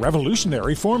one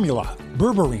revolutionary formula.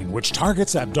 Berberine, which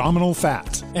targets abdominal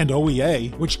fat, and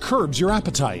OEA, which curbs your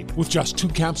appetite. With just 2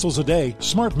 capsules a day,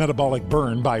 Smart Metabolic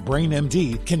Burn by Brain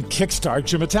MD can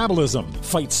kickstart your metabolism,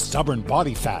 fight stubborn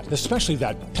body fat, especially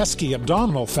that pesky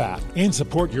abdominal fat, and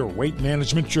support your weight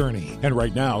management journey. And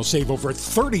right now, save over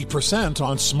 30%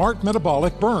 on Smart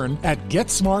Metabolic Burn at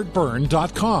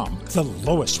GetSmartBurn.com. The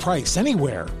lowest price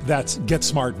anywhere. That's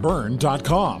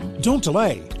GetSmartBurn.com. Don't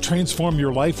delay. Transform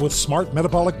your life with Smart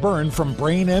Metabolic Burn from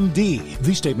Brain MD.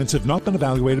 These statements have not been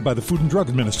evaluated by the Food and Drug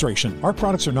Administration. Our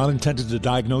products are not intended to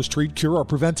diagnose, treat, cure, or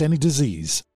prevent any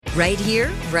disease. Right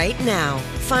here, right now.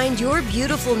 Find your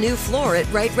beautiful new floor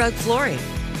at Right Rug Flooring.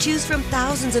 Choose from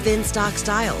thousands of in-stock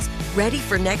styles, ready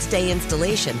for next day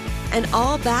installation, and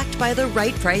all backed by the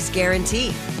right price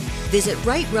guarantee. Visit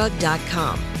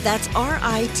rightrug.com. That's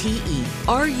RITERUG.com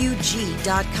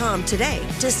today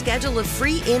to schedule a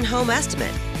free in-home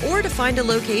estimate or to find a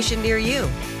location near you.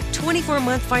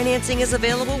 24-month financing is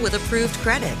available with approved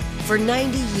credit. For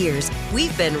 90 years,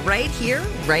 we've been right here,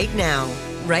 right now.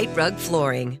 Right Rug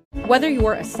Flooring. Whether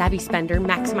you're a savvy spender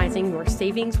maximizing your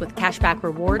savings with cashback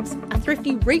rewards, a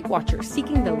thrifty rate watcher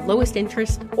seeking the lowest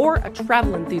interest, or a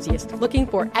travel enthusiast looking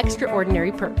for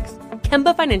extraordinary perks,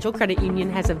 Kemba Financial Credit Union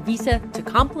has a visa to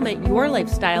complement your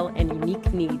lifestyle and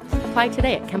unique needs. Apply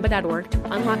today at Kemba.org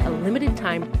to unlock a limited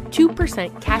time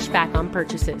 2% cash back on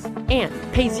purchases and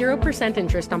pay 0%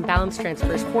 interest on balance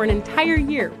transfers for an entire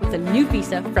year with a new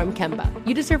visa from Kemba.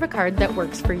 You deserve a card that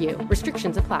works for you.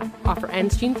 Restrictions apply. Offer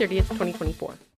ends June 30th, 2024.